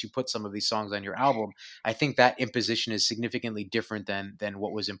out unless you put some of these songs on your album. I think that imposition is significantly different than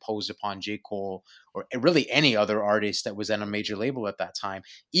what was imposed upon J. Cole or really any other artist that was on a major label at that time.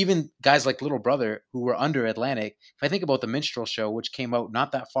 Even guys like Little Brother who were under Atlantic. If I think about the Minstrel Show, which came out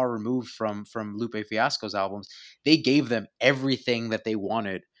not that far removed from Lupe Fiasco's albums, they gave them everything that they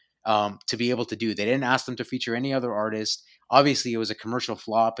wanted to be able to do. They didn't ask them to feature any other artist. Obviously, it was a commercial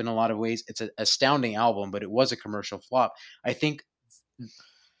flop in a lot of ways. It's an astounding album, but it was a commercial flop. I think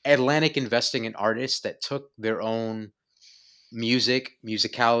Atlantic investing in artists that took their own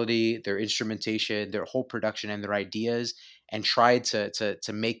musicality, their instrumentation, their whole production, and their ideas, and tried to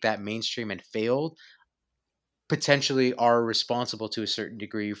make that mainstream and failed, potentially are responsible to a certain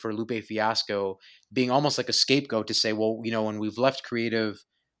degree for Lupe Fiasco being almost like a scapegoat to say, well, when we've left creative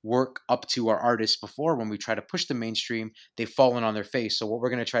work up to our artists before, when we try to push the mainstream, they've fallen on their face. So what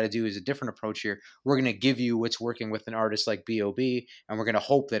we're going to try to do is a different approach here. We're going to give you what's working with an artist like B.O.B., and we're going to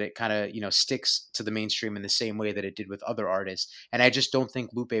hope that it kind of, sticks to the mainstream in the same way that it did with other artists. And I just don't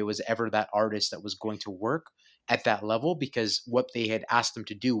think Lupe was ever that artist that was going to work at that level because what they had asked him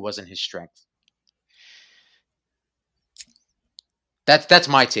to do wasn't his strength. That's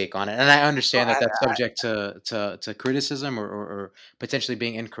my take on it, and I No, understand that that's subject to criticism or potentially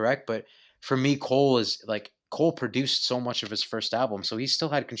being incorrect. But for me, Cole produced so much of his first album, so he still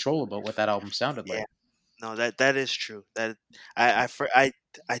had control about what that album sounded yeah, like. no, that is true. That I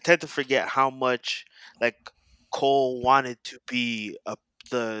tend to forget how much like Cole wanted to be a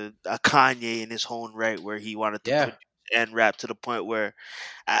Kanye in his own right, where he wanted to Yeah, produce and rap to the point where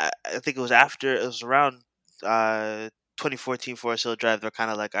I think it was around uh 2014 Forest Hill Drive. They're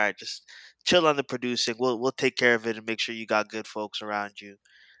kind of like, all right, just chill on the producing. We'll take care of it and make sure you got good folks around you.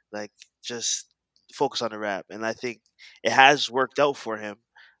 Like just focus on the rap, and I think it has worked out for him,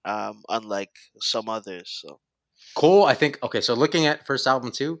 unlike some others. So Cole. I think okay. So looking at first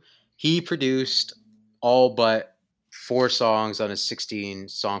album too, he produced all but four songs on his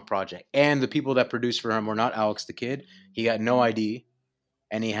 16-song project, and the people that produced for him were not Alex the Kid. He got No ID,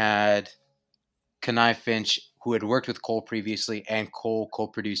 and he had Kanai Finch, who had worked with Cole previously, and Cole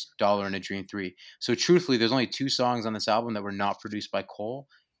co-produced "Dollar in a Dream 3." So truthfully, there's only two songs on this album that were not produced by Cole: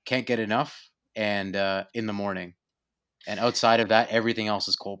 "Can't Get Enough" and "In the Morning." And outside of that, everything else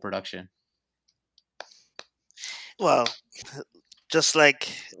is Cole production. well, just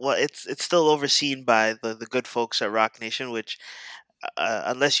like it's still overseen by the good folks at Rock Nation, which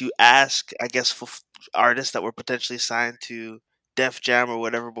unless you ask, I guess for artists that were potentially signed to Def Jam or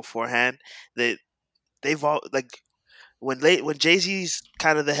whatever beforehand, they they've all like when Jay Z's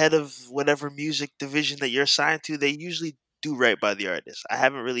kind of the head of whatever music division that you're signed to, they usually do right by the artist. I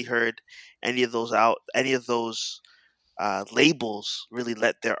haven't really heard any of those labels really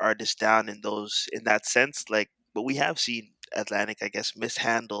let their artists down in that sense. Like, but we have seen Atlantic, I guess,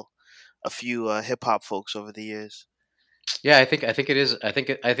 mishandle a few hip hop folks over the years. Yeah, I think it is. I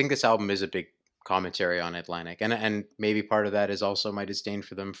think this album is a big commentary on Atlantic, and maybe part of that is also my disdain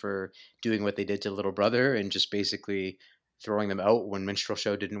for them for doing what they did to Little Brother and just basically throwing them out when Minstrel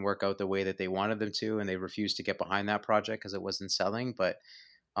Show didn't work out the way that they wanted them to, and they refused to get behind that project because it wasn't selling. But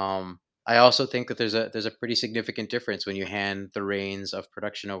I also think that there's a pretty significant difference when you hand the reins of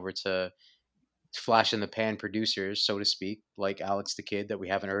production over to flash in the pan producers, so to speak, like Alex the Kid that we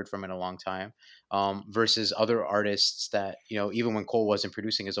haven't heard from in a long time, versus other artists that even when Cole wasn't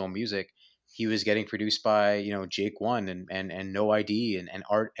producing his own music, he was getting produced by Jake One and No ID and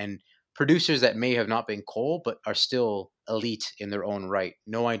art and producers that may have not been Cole but are still elite in their own right.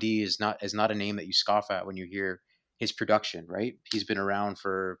 No ID is not a name that you scoff at when you hear his production, right? He's been around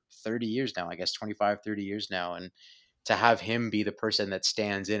for 30 years now, I guess 25, 30 years now, and to have him be the person that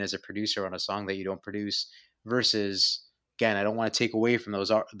stands in as a producer on a song that you don't produce versus, again, I don't want to take away from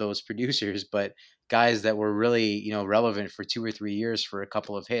those producers, but guys that were really relevant for 2 or 3 years for a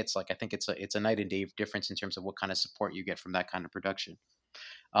couple of hits. Like I think it's a night and day difference in terms of what kind of support you get from that kind of production.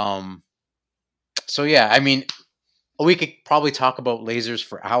 um so yeah, I mean, we could probably talk about lasers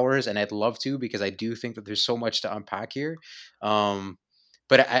for hours, and I'd love to because I do think that there's so much to unpack here. um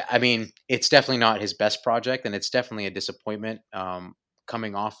but I mean, it's definitely not his best project, and it's definitely a disappointment.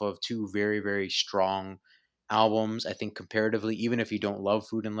 Coming off of two very, very strong albums, I think comparatively, even if you don't love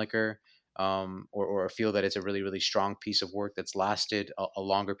Food and Liquor, or feel that it's a really, really strong piece of work that's lasted a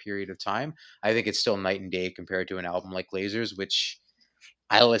longer period of time, I think it's still night and day compared to an album like Lasers, which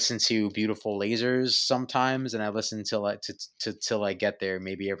I listen to Beautiful Lasers sometimes, and I listen till I get there,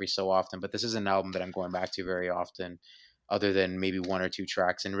 maybe every so often. But this is an album that I'm going back to very often, other than maybe one or two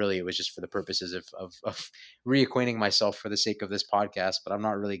tracks. And really, it was just for the purposes of reacquainting myself for the sake of this podcast. But I'm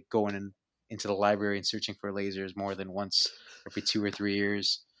not really going into the library and searching for lasers more than once every 2 or 3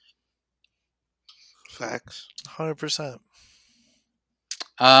 years. Facts. 100%.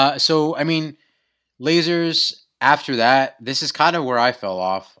 So I mean, Lasers, after that, this is kind of where I fell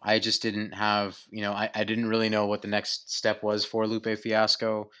off. I just didn't have, I didn't really know what the next step was for Lupe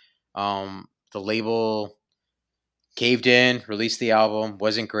Fiasco. The label caved in, released the album,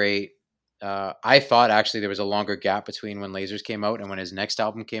 wasn't great. I thought actually there was a longer gap between when Lasers came out and when his next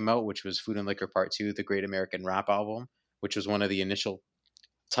album came out, which was Food and Liquor Part 2, the Great American Rap Album, which was one of the initial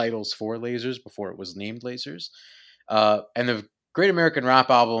titles for Lasers before it was named Lasers. And the Great American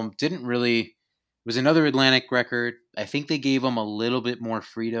Rap Album didn't really was another Atlantic record. I think they gave him a little bit more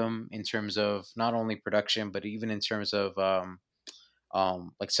freedom in terms of not only production, but even in terms of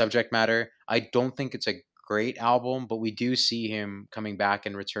like subject matter. I don't think it's a great album, but we do see him coming back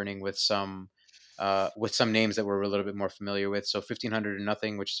and returning with some names that we're a little bit more familiar with. So 1500 and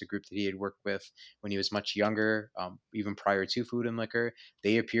Nothing, which is a group that he had worked with when he was much younger, even prior to Food and Liquor.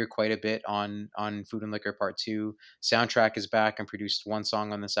 They appear quite a bit on Food and Liquor Part 2. Soundtrack is back and produced one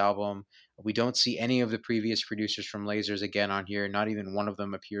song on this album. We don't see any of the previous producers from Lasers again on here. Not even one of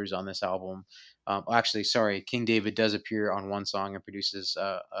them appears on this album. Actually, sorry, King David does appear on one song and produces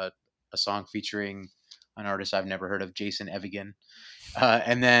a song featuring an artist I've never heard of, Jason Evigan.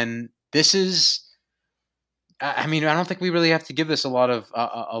 And then this is, I mean, I don't think we really have to give this a lot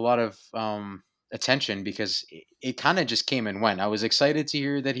of attention because it kind of just came and went. I was excited to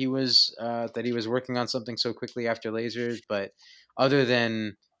hear that he was working on something so quickly after Lasers, but other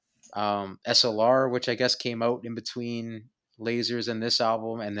than SLR, which I guess came out in between Lasers and this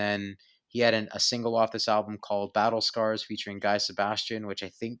album, and then he had a single off this album called Battle Scars featuring Guy Sebastian, which I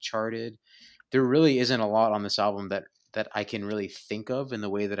think charted. There really isn't a lot on this album that I can really think of in the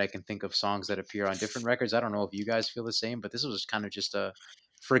way that I can think of songs that appear on different records. I don't know if you guys feel the same, but this was kind of just a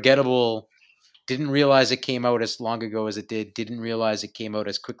forgettable. Didn't realize it came out as long ago as it did. Didn't realize it came out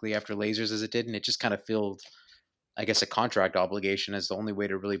as quickly after Lasers as it did, and it just kind of filled, I guess, a contract obligation is the only way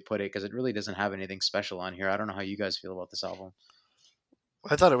to really put it, because it really doesn't have anything special on here. I don't know how you guys feel about this album.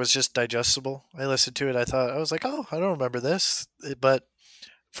 I thought it was just digestible. I listened to it. I was like, oh, I don't remember this. But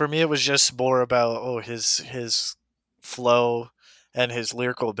for me, it was just more about, his flow and his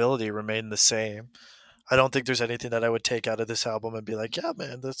lyrical ability remain the same. I don't think there's anything that I would take out of this album and be like, yeah,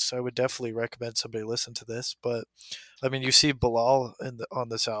 man, I would definitely recommend somebody listen to this. But I mean, you see Bilal on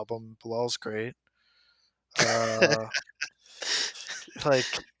this album. Bilal's great.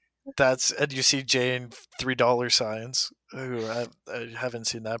 Like and you see Jane $3 who I haven't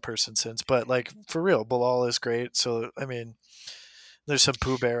seen that person since. But like for real, Bilal is great. So I mean, there's some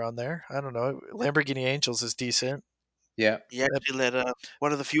Pooh Bear on there. I don't know. Lamborghini Angels is decent. Yeah. He actually let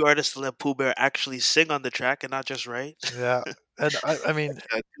one of the few artists to let Pooh Bear actually sing on the track and not just write. Yeah, and I mean,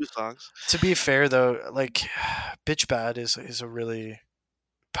 2 songs. to be fair though, like "Bitch Bad" is a really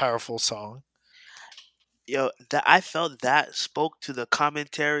powerful song. Yo, that I felt that spoke to the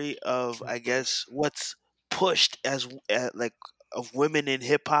commentary of, I guess, what's pushed as like of women in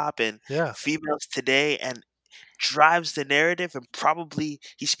hip hop and Yeah, females today, and drives the narrative, and probably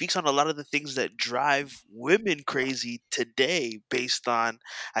he speaks on a lot of the things that drive women crazy today based on,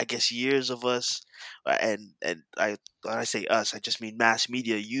 I guess, years of us, and when I say us, I just mean mass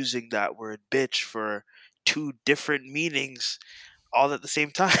media using that word bitch for 2 different meanings all at the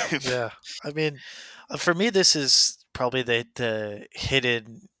same time. yeah. I mean, for me, this is probably the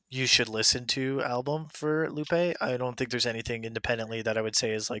hidden you should listen to album for Lupe. I don't think there's anything independently that I would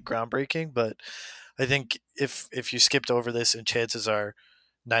say is like groundbreaking, but I think if you skipped over this, and chances are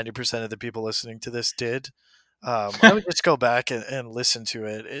 90% of the people listening to this did, I would just go back and listen to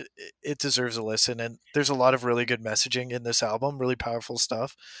it. It deserves a listen, and there's a lot of really good messaging in this album, really powerful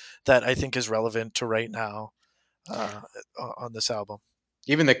stuff that I think is relevant to right now uh, on this album.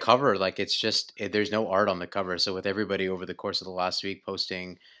 Even the cover, like it's just there's no art on the cover. So with everybody over the course of the last week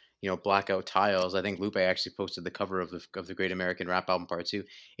posting, blackout tiles, I think Lupe actually posted the cover of the Great American Rap Album Part 2.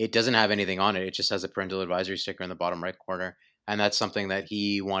 It doesn't have anything on it. It just has a parental advisory sticker in the bottom right corner, and that's something that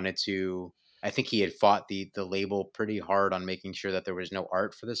he wanted to I think he had fought the label pretty hard on making sure that there was no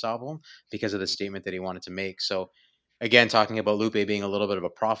art for this album because of the statement that he wanted to make. So again, talking about Lupe being a little bit of a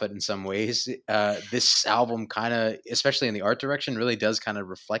prophet in some ways, this album kind of, especially in the art direction, really does kind of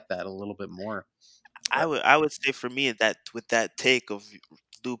reflect that a little bit more. I would say for me that with that take of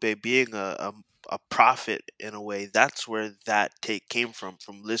Lupe being a prophet in a way, that's where that take came from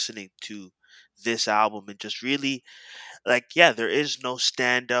listening to this album and just really like, yeah, there is no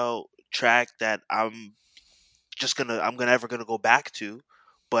standout track that I'm ever gonna go back to,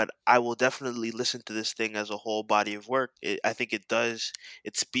 but I will definitely listen to this thing as a whole body of work. I think it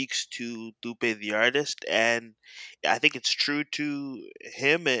speaks to Lupe the artist, and I think it's true to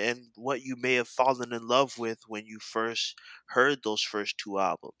him and what you may have fallen in love with when you first heard those first two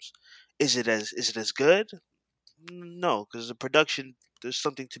albums. Is it as good? No, because the production, there's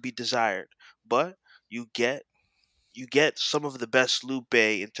something to be desired, but you get you get some of the best Lupe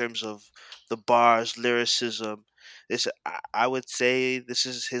in terms of the bars, lyricism. I would say this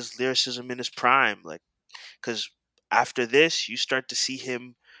is his lyricism in his prime, like because after this you start to see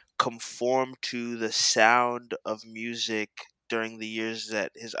him conform to the sound of music during the years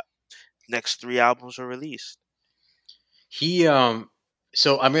that his next three albums were released. He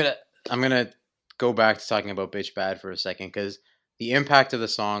so I'm gonna go back to talking about Bitch Bad for a second because the impact of the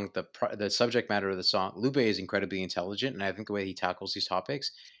song, the subject matter of the song, Lupe is incredibly intelligent, and I think the way he tackles these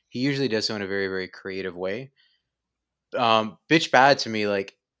topics, he usually does so in a very very creative way. Bitch Bad to me,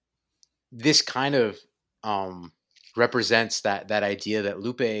 like this kind of um represents that idea that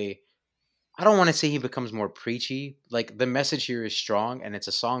Lupe, I don't want to say he becomes more preachy. Like the message here is strong and it's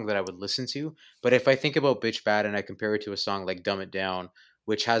a song that I would listen to. But if I think about Bitch Bad and I compare it to a song like Dumb It Down,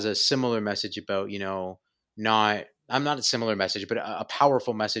 which has a similar message about, not I'm not a similar message, but a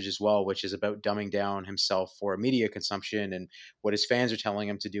powerful message as well, which is about dumbing down himself for media consumption and what his fans are telling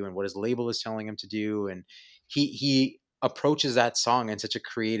him to do and what his label is telling him to do. And he approaches that song in such a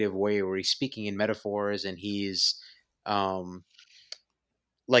creative way where he's speaking in metaphors and um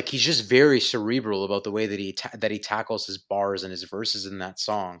like he's just very cerebral about the way that he tackles his bars and his verses in that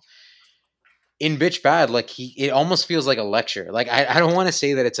song. In Bitch Bad, like it almost feels like a lecture. Like I don't want to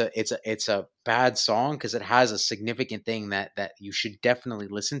say that it's a bad song because it has a significant thing that you should definitely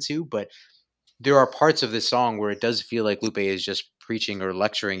listen to, but there are parts of this song where it does feel like Lupe is just preaching or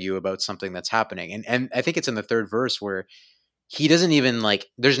lecturing you about something that's happening. And I think it's in the third verse where he doesn't even like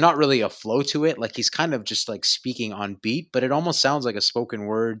there's not really a flow to it, like he's kind of just like speaking on beat, but it almost sounds like a spoken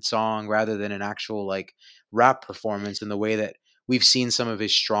word song rather than an actual like rap performance in the way that we've seen some of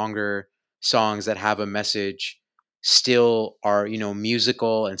his stronger songs that have a message still are,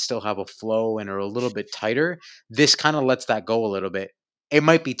 musical and still have a flow and are a little bit tighter. This kind of lets that go a little bit. It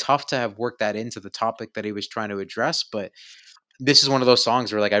might be tough to have worked that into the topic that he was trying to address, but this is one of those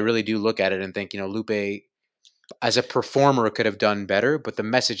songs where like I really do look at it and think, Lupe as a performer could have done better, but the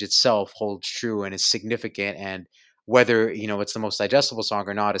message itself holds true and is significant. And whether it's the most digestible song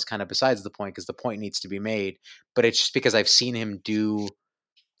or not is kind of besides the point because the point needs to be made. But it's just because I've seen him do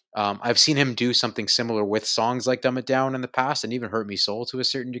something similar with songs like "Dumb It Down" in the past, and even "Hurt Me Soul" to a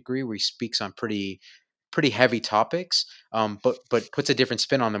certain degree, where he speaks on pretty heavy topics, but puts a different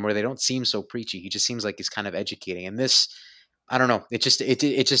spin on them where they don't seem so preachy. He just seems like he's kind of educating. And this, I don't know, it just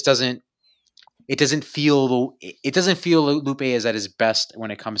doesn't feel Lupe is at his best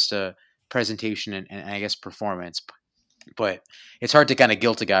when it comes to presentation and I guess performance. But it's hard to kind of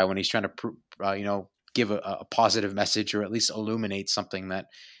guilt a guy when he's trying to give a positive message or at least illuminate something that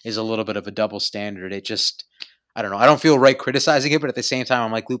is a little bit of a double standard. It just I don't know. I don't feel right criticizing it, but at the same time,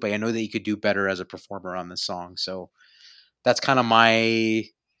 I'm like Lupe. I know that you could do better as a performer on this song. So that's kind of my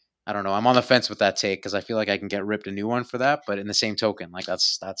I don't know. I'm on the fence with that take because I feel like I can get ripped a new one for that. But in the same token, like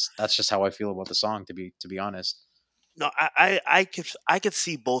that's just how I feel about the song. To be honest. No, I could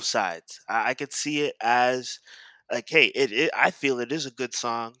see both sides. I could see it as like, hey, I feel it is a good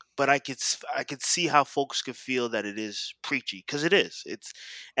song, but I could see how folks could feel that it is preachy because it is.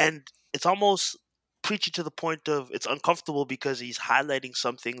 It's almost preachy to the point of it's uncomfortable because he's highlighting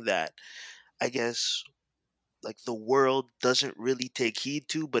something that I guess like the world doesn't really take heed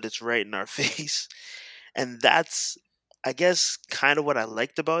to, but it's right in our face, and that's I guess kind of what I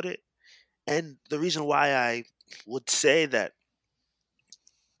liked about it, and the reason why I would say that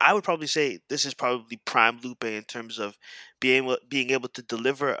I would probably say this is probably prime Lupe in terms of being able to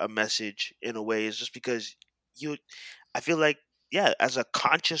deliver a message in a way is just because you I feel like yeah, as a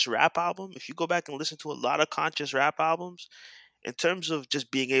conscious rap album, if you go back and listen to a lot of conscious rap albums, in terms of just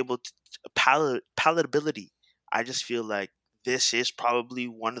being able to palatability, I just feel like this is probably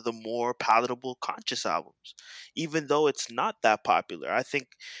one of the more palatable conscious albums, even though it's not that popular. I think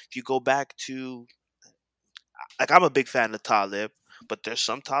if you go back to, like, I'm a big fan of Talib, but there's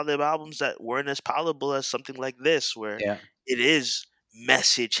some Talib albums that weren't as palatable as something like this, where Yeah. it is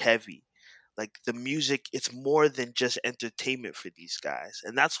message heavy. Like, the music, it's more than just entertainment for these guys,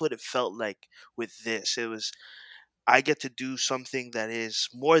 and that's what it felt like with this. It was, I get to do something that is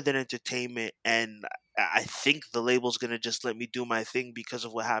more than entertainment, and I think the label's gonna just let me do my thing because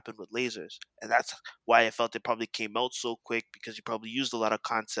of what happened with Lasers, and that's why I felt it probably came out so quick, because he probably used a lot of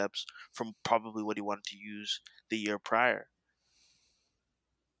concepts from probably what he wanted to use the year prior.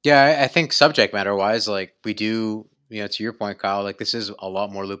 Yeah, I think subject matter wise, like we do, to your point, Kyle, like this is a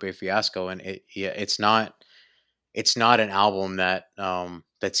lot more Lupe Fiasco, and it's not an album that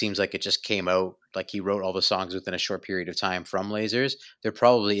seems like it just came out like he wrote all the songs within a short period of time from Lasers. There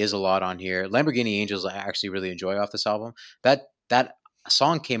probably is a lot on here. Lamborghini Angels I actually really enjoy off this album. That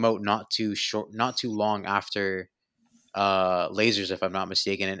song came out not too long after Lasers, if I'm not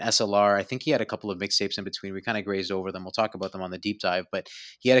mistaken, and SLR. I think he had a couple of mixtapes in between. We kind of grazed over them. We'll talk about them on the deep dive, but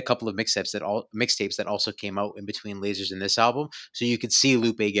he had a couple of mixtapes that also came out in between Lasers and this album. So you could see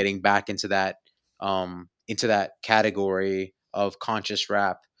Lupe getting back into that category of conscious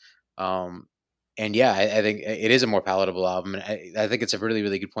rap. And yeah, I think it is a more palatable album. And I think it's a really,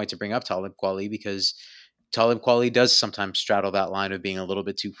 really good point to bring up Talib Kweli, because Talib Kweli does sometimes straddle that line of being a little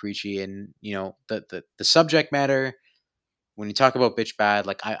bit too preachy, and the subject matter when you talk about bitch bad,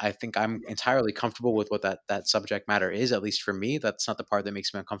 like I think I'm entirely comfortable with what that subject matter is. At least for me, that's not the part that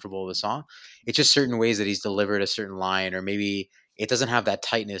makes me uncomfortable with the song. It's just certain ways that he's delivered a certain line, or maybe it doesn't have that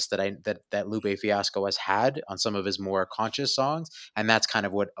tightness that Lupe Fiasco has had on some of his more conscious songs, and that's kind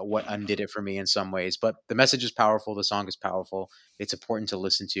of what undid it for me in some ways. But the message is powerful, the song is powerful. It's important to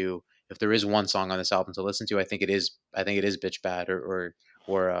listen to. If there is one song on this album to listen to, I think it is. I think it is bitch bad, or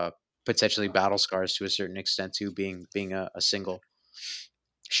potentially battle scars to a certain extent too, being a single.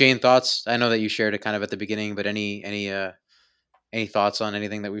 Shane, thoughts? I know that you shared it kind of at the beginning, but any thoughts on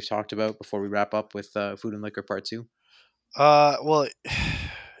anything that we've talked about before we wrap up with Food and Liquor Part Two? Well,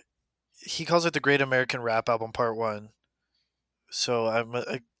 he calls it the Great American Rap Album Part One. So I'm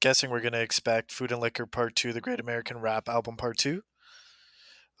guessing we're gonna expect Food and Liquor Part Two, the Great American Rap Album Part Two.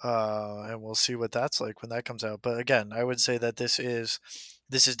 And we'll see what that's like when that comes out. But again, I would say that this is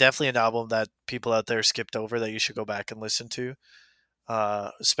definitely an album that people out there skipped over that you should go back and listen to,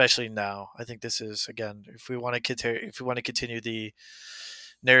 especially now. I think this is, again, if we want to continue the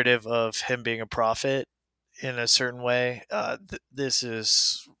narrative of him being a prophet in a certain way, this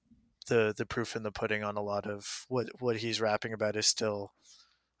is the proof in the pudding on a lot of what he's rapping about is still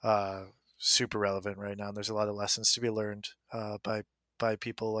uh, super relevant right now. And there's a lot of lessons to be learned by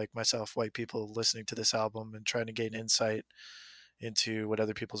people like myself, white people, listening to this album and trying to gain insight into what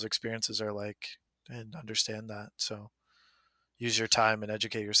other people's experiences are like and understand that. So use your time and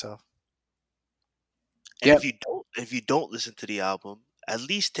educate yourself. And Yep. if you don't listen to the album, at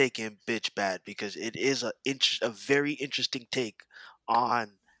least take in "Bitch Bad," because it is a very interesting take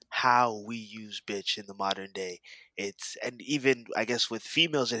on how we use bitch in the modern day. It's, and even I guess with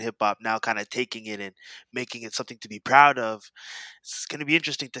females in hip hop now kind of taking it and making it something to be proud of. It's going to be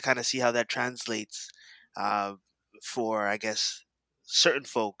interesting to kind of see how that translates uh, for, I guess, certain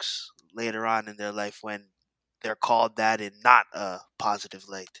folks later on in their life when they're called that in not a positive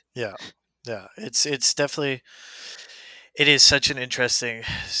light. Yeah. Yeah. It's definitely, it is such an interesting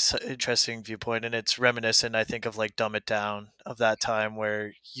viewpoint, and it's reminiscent, I think, of like Dumb It Down, of that time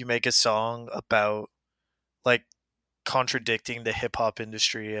where you make a song about like contradicting the hip hop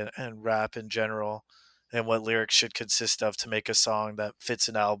industry and rap in general, and what lyrics should consist of to make a song that fits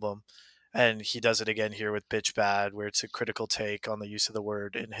an album. And he does it again here with Bitch Bad, where it's a critical take on the use of the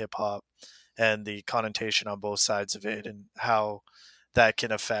word in hip hop and the connotation on both sides of it, and how that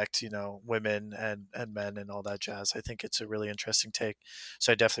can affect, women and men and all that jazz. I think it's a really interesting take.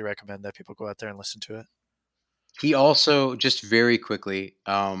 So I definitely recommend that people go out there and listen to it. He also, just very quickly,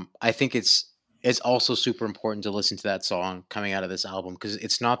 I think it's also super important to listen to that song coming out of this album, because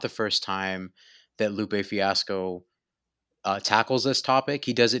it's not the first time that Lupe Fiasco tackles this topic.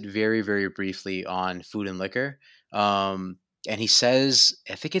 He does it very, very briefly on Food and Liquor. And he says,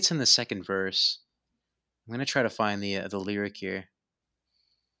 I think it's in the second verse. I'm gonna try to find the lyric here.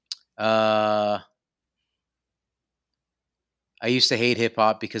 Uh, I used to hate hip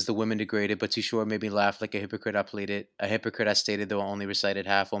hop because the women degraded, but too short made me laugh like a hypocrite. I played it. A hypocrite I stated, though I only recited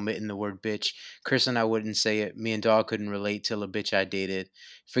half, omitting the word bitch. Cursing I wouldn't say it. Me and dog couldn't relate till a bitch I dated.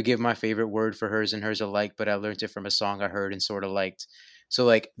 Forgive my favorite word for hers and hers alike, but I learned it from a song I heard and sort of liked. So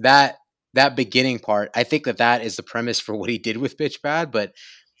like that that beginning part, I think that is the premise for what he did with Bitch Bad, but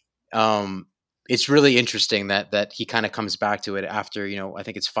um, it's really interesting that he kind of comes back to it after, I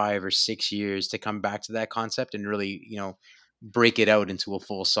think it's 5 or 6 years to come back to that concept and really, break it out into a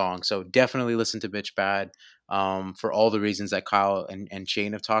full song. So definitely listen to Bitch Bad, for all the reasons that Kyle and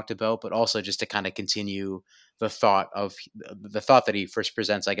Shane have talked about, but also just to kind of continue the thought that he first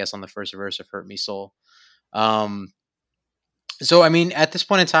presents, I guess, on the first verse of Hurt Me Soul. Um, so, I mean, at this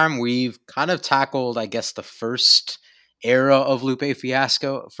point in time, we've kind of tackled, I guess, the first era of Lupe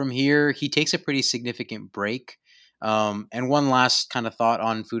Fiasco. From here, he takes a pretty significant break. And one last kind of thought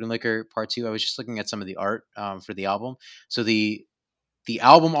on Food and Liquor Part 2. I was just looking at some of the art, for the album. So the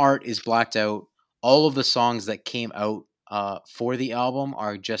album art is blacked out. All of the songs that came out, for the album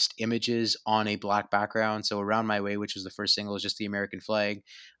are just images on a black background. So Around My Way, which was the first single, is just the American flag,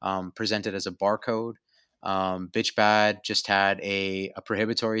 presented as a barcode. Bitch Bad just had a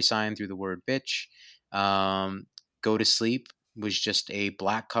prohibitory sign through the word bitch. Um, Go to Sleep was just a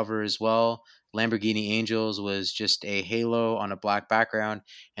black cover as well. Lamborghini Angels was just a halo on a black background.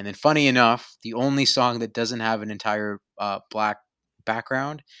 And then, funny enough, the only song that doesn't have an entire, black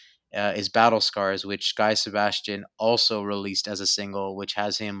background, is Battle Scars, which Guy Sebastian also released as a single, which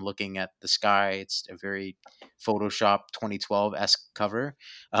has him looking at the sky. It's a very Photoshop 2012 esque cover.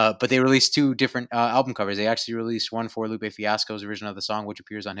 But they released two different, album covers. They actually released one for Lupe Fiasco's version of the song, which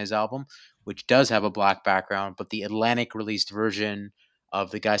appears on his album, which does have a black background, but the Atlantic released version of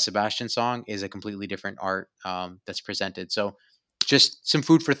the Guy Sebastian song is a completely different art, that's presented. So just some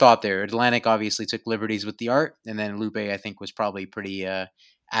food for thought there. Atlantic obviously took liberties with the art, and then Lupe, I think, was probably pretty,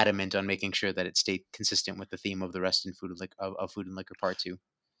 adamant on making sure that it stayed consistent with the theme of the rest in of Food and Liquor Part 2.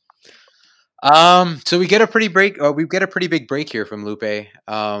 So we get a pretty break. We get a pretty big break here from Lupe.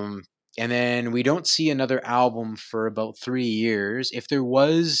 And then we don't see another album for about 3 years. If there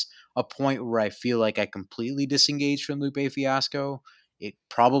was a point where I feel like I completely disengaged from Lupe Fiasco, it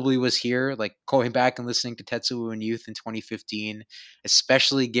probably was here. Like going back and listening to Tetsuo and Youth in 2015,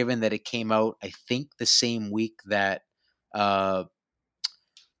 especially given that it came out, I think, the same week that,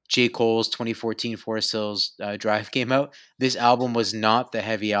 J. Cole's 2014 Forest Hills, Drive came out. This album was not the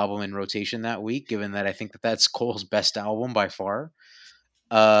heavy album in rotation that week, given that I think that's Cole's best album by far.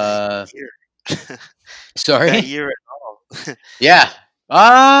 That Uh, year. That sorry? year at all. Yeah.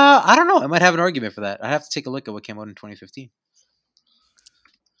 I don't know. I might have an argument for that. I have to take a look at what came out in 2015.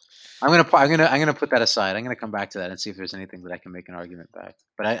 I'm gonna put that aside. I'm gonna come back to that and see if there's anything that I can make an argument back.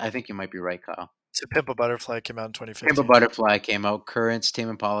 But I think you might be right, Kyle. To Pimp a Butterfly came out in Pimp a 2015. Butterfly came out. Currents, Tame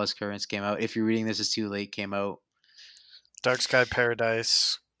Impala's Currents came out. If you're reading this, it's too late. Came out. Dark Sky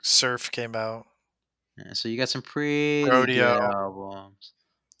Paradise, Surf came out. Yeah, so you got some pretty Rodeo. good albums.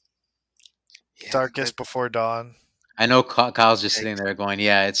 Yeah, Darkest Before Dawn. I know Kyle's just sitting there going,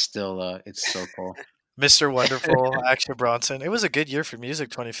 "Yeah, it's still cool." Mr. Wonderful, Action Bronson. It was a good year for music,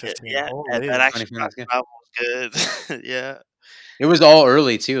 2015. yeah, Holy. that actually 2015 album was good. Yeah. It was all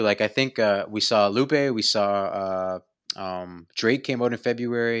early too. Like I think, we saw Lupe, we saw, Drake came out in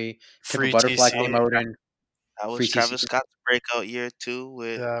February. Pimp a Free Butterfly TC. came out in That Free was TC. Travis Scott's breakout year too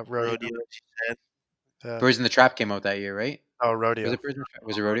with Yeah, Rodeo. Rodeo. She said. Yeah. Birds in the Trap came out that year, right? Oh, Was Rodeo. it Birds in the Trap?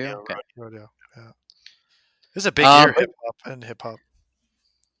 Was it Rodeo? Okay. Rodeo. Yeah. It was a big year, But- hip hop.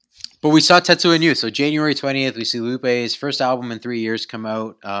 But we saw Tetsuo and You. So January 20th, we see Lupe's first album in 3 years come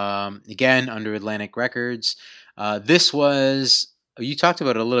out. Again, under Atlantic Records. This was, you talked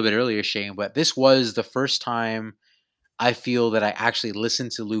about it a little bit earlier, Shane, but this was the first time I feel that I actually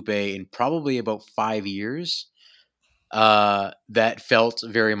listened to Lupe in probably about 5 years. That felt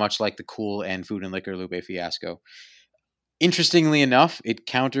very much like the Cool and Food and Liquor Lupe Fiasco. Interestingly enough, it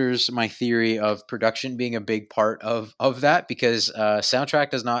counters my theory of production being a big part of that, because,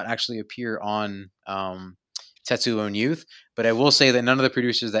 soundtrack does not actually appear on, Tetsuo and Youth, but I will say that none of the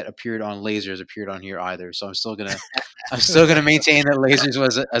producers that appeared on Lasers appeared on here either. So I'm still gonna maintain that Lasers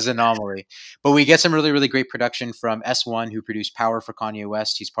was as an anomaly. But we get some really, really great production from S1, who produced Power for Kanye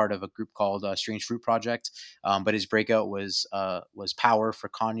West. He's part of a group called, Strange Fruit Project, but his breakout was Power for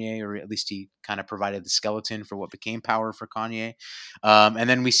Kanye, or at least he kind of provided the skeleton for what became Power for Kanye. And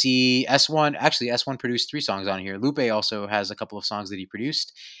then we see S1. Actually, S1 produced 3 songs on here. Lupe also has a couple of songs that he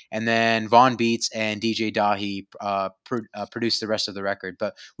produced, and then Von Beats and DJ Dahi, produced the rest of the record.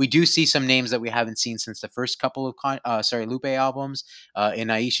 But we do see some names that we haven't seen since the first couple of Lupe albums. In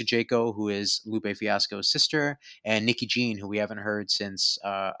Aisha Jaco, who is Lupe Fiasco's sister, and Nikki Jean, who we haven't heard since,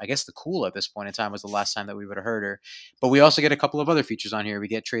 I guess, The Cool at this point in time was the last time that we would have heard her. But we also get a couple of other features on here. We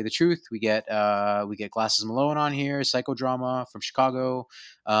get Trey the Truth. We get Glasses Malone on here, Psychodrama from Chicago,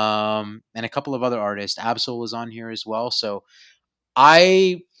 and a couple of other artists. Absol is on here as well. So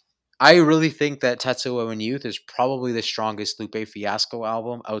I I really think that Tetsuo and Youth is probably the strongest Lupe Fiasco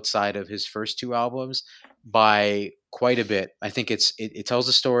album outside of his first two albums by quite a bit. I think it tells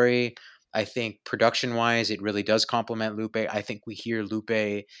a story. I think production wise, it really does complement Lupe. I think we hear Lupe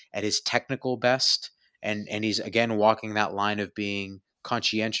at his technical best, and he's again walking that line of being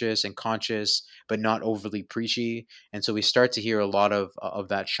conscientious and conscious, but not overly preachy. And so we start to hear a lot of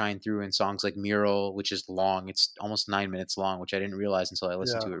that shine through in songs like Mural, which is long. It's almost 9 minutes long, which I didn't realize until I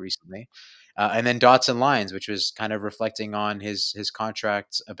listened Yeah. to it recently. And then Dots and Lines, which was kind of reflecting on his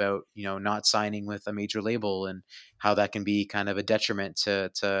contracts about not signing with a major label and how that can be kind of a detriment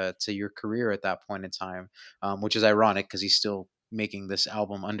to your career at that point in time, which is ironic because he's still making this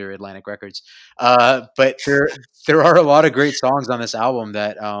album under Atlantic Records. But there are a lot of great songs on this album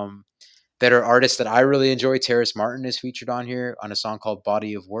that are artists that I really enjoy. Terrace Martin is featured on here on a song called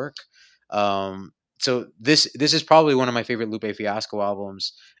Body of Work. So this is probably one of my favorite Lupe Fiasco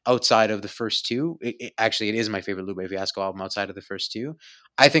albums outside of the first two. Actually, it is my favorite Lupe Fiasco album outside of the first two.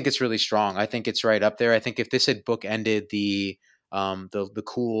 I think it's really strong. I think it's right up there. I think if this had bookended the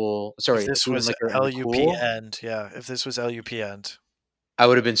cool, If sorry, the this Food and was Liquor and the LUP Cool, end, yeah. If this was LUP end, I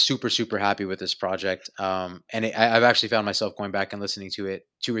would have been super, super happy with this project. I've actually found myself going back and listening to it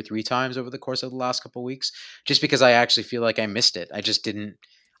 2 or 3 times over the course of the last couple of weeks, just because I actually feel like I missed it. I just didn't.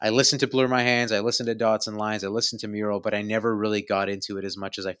 I listened to Blur My Hands, I listened to Dots and Lines, I listened to Mural, but I never really got into it as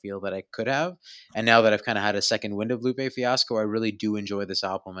much as I feel that I could have. And now that I've kind of had a second wind of Lupe Fiasco, I really do enjoy this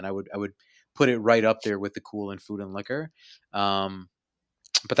album, and I would put it right up there with the Cool and Food and Liquor. Um,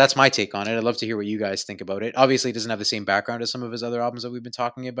 but that's my take on it. I'd love to hear what you guys think about it. Obviously, it doesn't have the same background as some of his other albums that we've been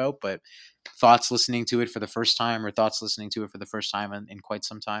talking about, but thoughts listening to it for the first time, or thoughts listening to it for the first time in quite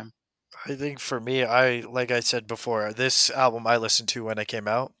some time. I think for me, I like I said before, this album I listened to when it came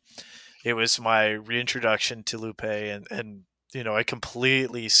out. It was my reintroduction to Lupe, and I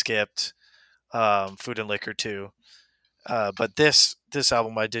completely skipped Food and Liquor too. But this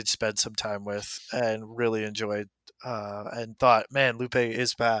album I did spend some time with and really enjoyed, and thought, man, Lupe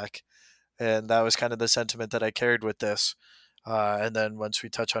is back, and that was kind of the sentiment that I carried with this. And then once we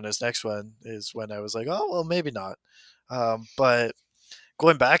touch on his next one, is when I was like, oh well, maybe not. But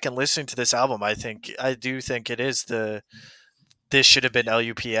going back and listening to this album, I do think it is this should have been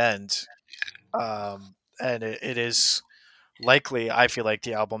LUP end, and it is likely, I feel like,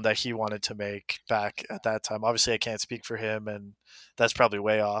 the album that he wanted to make back at that time. Obviously, I can't speak for him, and that's probably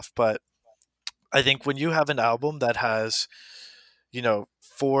way off. But I think when you have an album that has, 4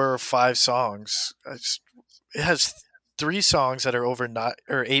 or 5 songs, it has 3 songs that are over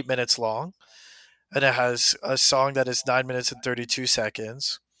 8 minutes long, and it has a song that is 9 minutes and 32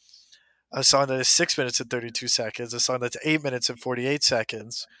 seconds, a song that is 6 minutes and 32 seconds, a song that's 8 minutes and 48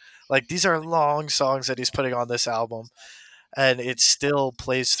 seconds. Like, these are long songs that he's putting on this album, and it still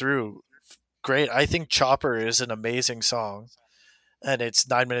plays through great. I think Chopper is an amazing song, and it's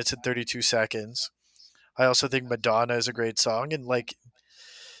 9 minutes and 32 seconds. I also think Madonna is a great song, and like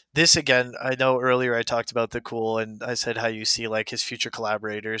this again, I know earlier I talked about the Cool, and I said how you see like his future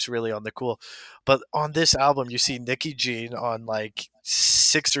collaborators really on the Cool, but on this album you see Nicki Jean on like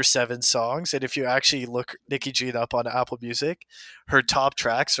 6 or 7 songs, and if you actually look Nicki Jean up on Apple Music, her top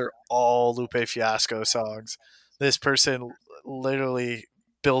tracks are all Lupe Fiasco songs. This person literally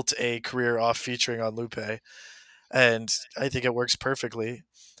built a career off featuring on Lupe, and I think it works perfectly.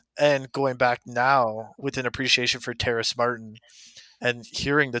 And going back now with an appreciation for Terrace Martin and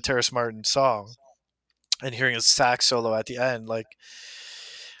hearing the Terrace Martin song and hearing his sax solo at the end, like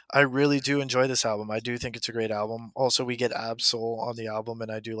I really do enjoy this album. I do think it's a great album. Also, we get Absol on the album, and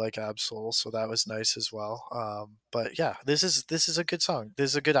I do like Absol, so that was nice as well. But yeah, this is a good song.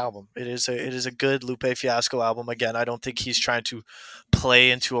 This is a good album. It is a good Lupe Fiasco album. Again, I don't think he's trying to play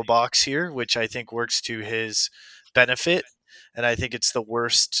into a box here, which I think works to his benefit. And I think it's the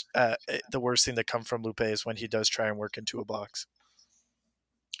worst thing that come from Lupe is when he does try and work into a box.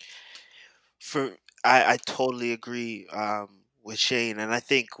 For I totally agree with Shane, and I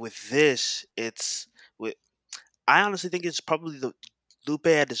think with this, with I honestly think it's probably the Lupe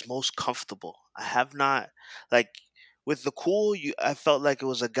at his most comfortable. I have not like with the Cool. I felt like it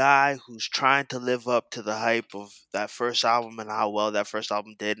was a guy who's trying to live up to the hype of that first album and how well that first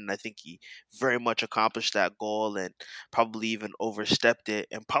album did, and I think he very much accomplished that goal and probably even overstepped it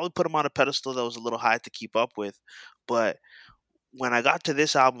and probably put him on a pedestal that was a little high to keep up with, but when I got to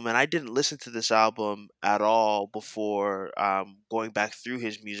this album, and I didn't listen to this album at all before going back through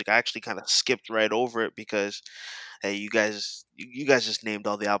his music. I actually kind of skipped right over it because, hey, you guys just named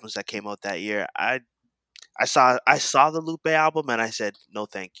all the albums that came out that year. I saw the Lupe album and I said no,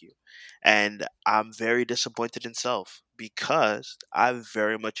 thank you, and I'm very disappointed in self because I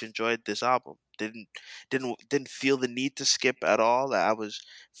very much enjoyed this album. Didn't feel the need to skip at all. I was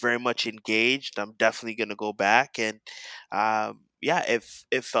very much engaged. I'm definitely gonna go back, and yeah,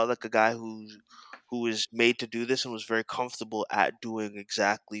 it felt like a guy who was made to do this and was very comfortable at doing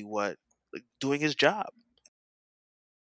exactly what, like, doing his job.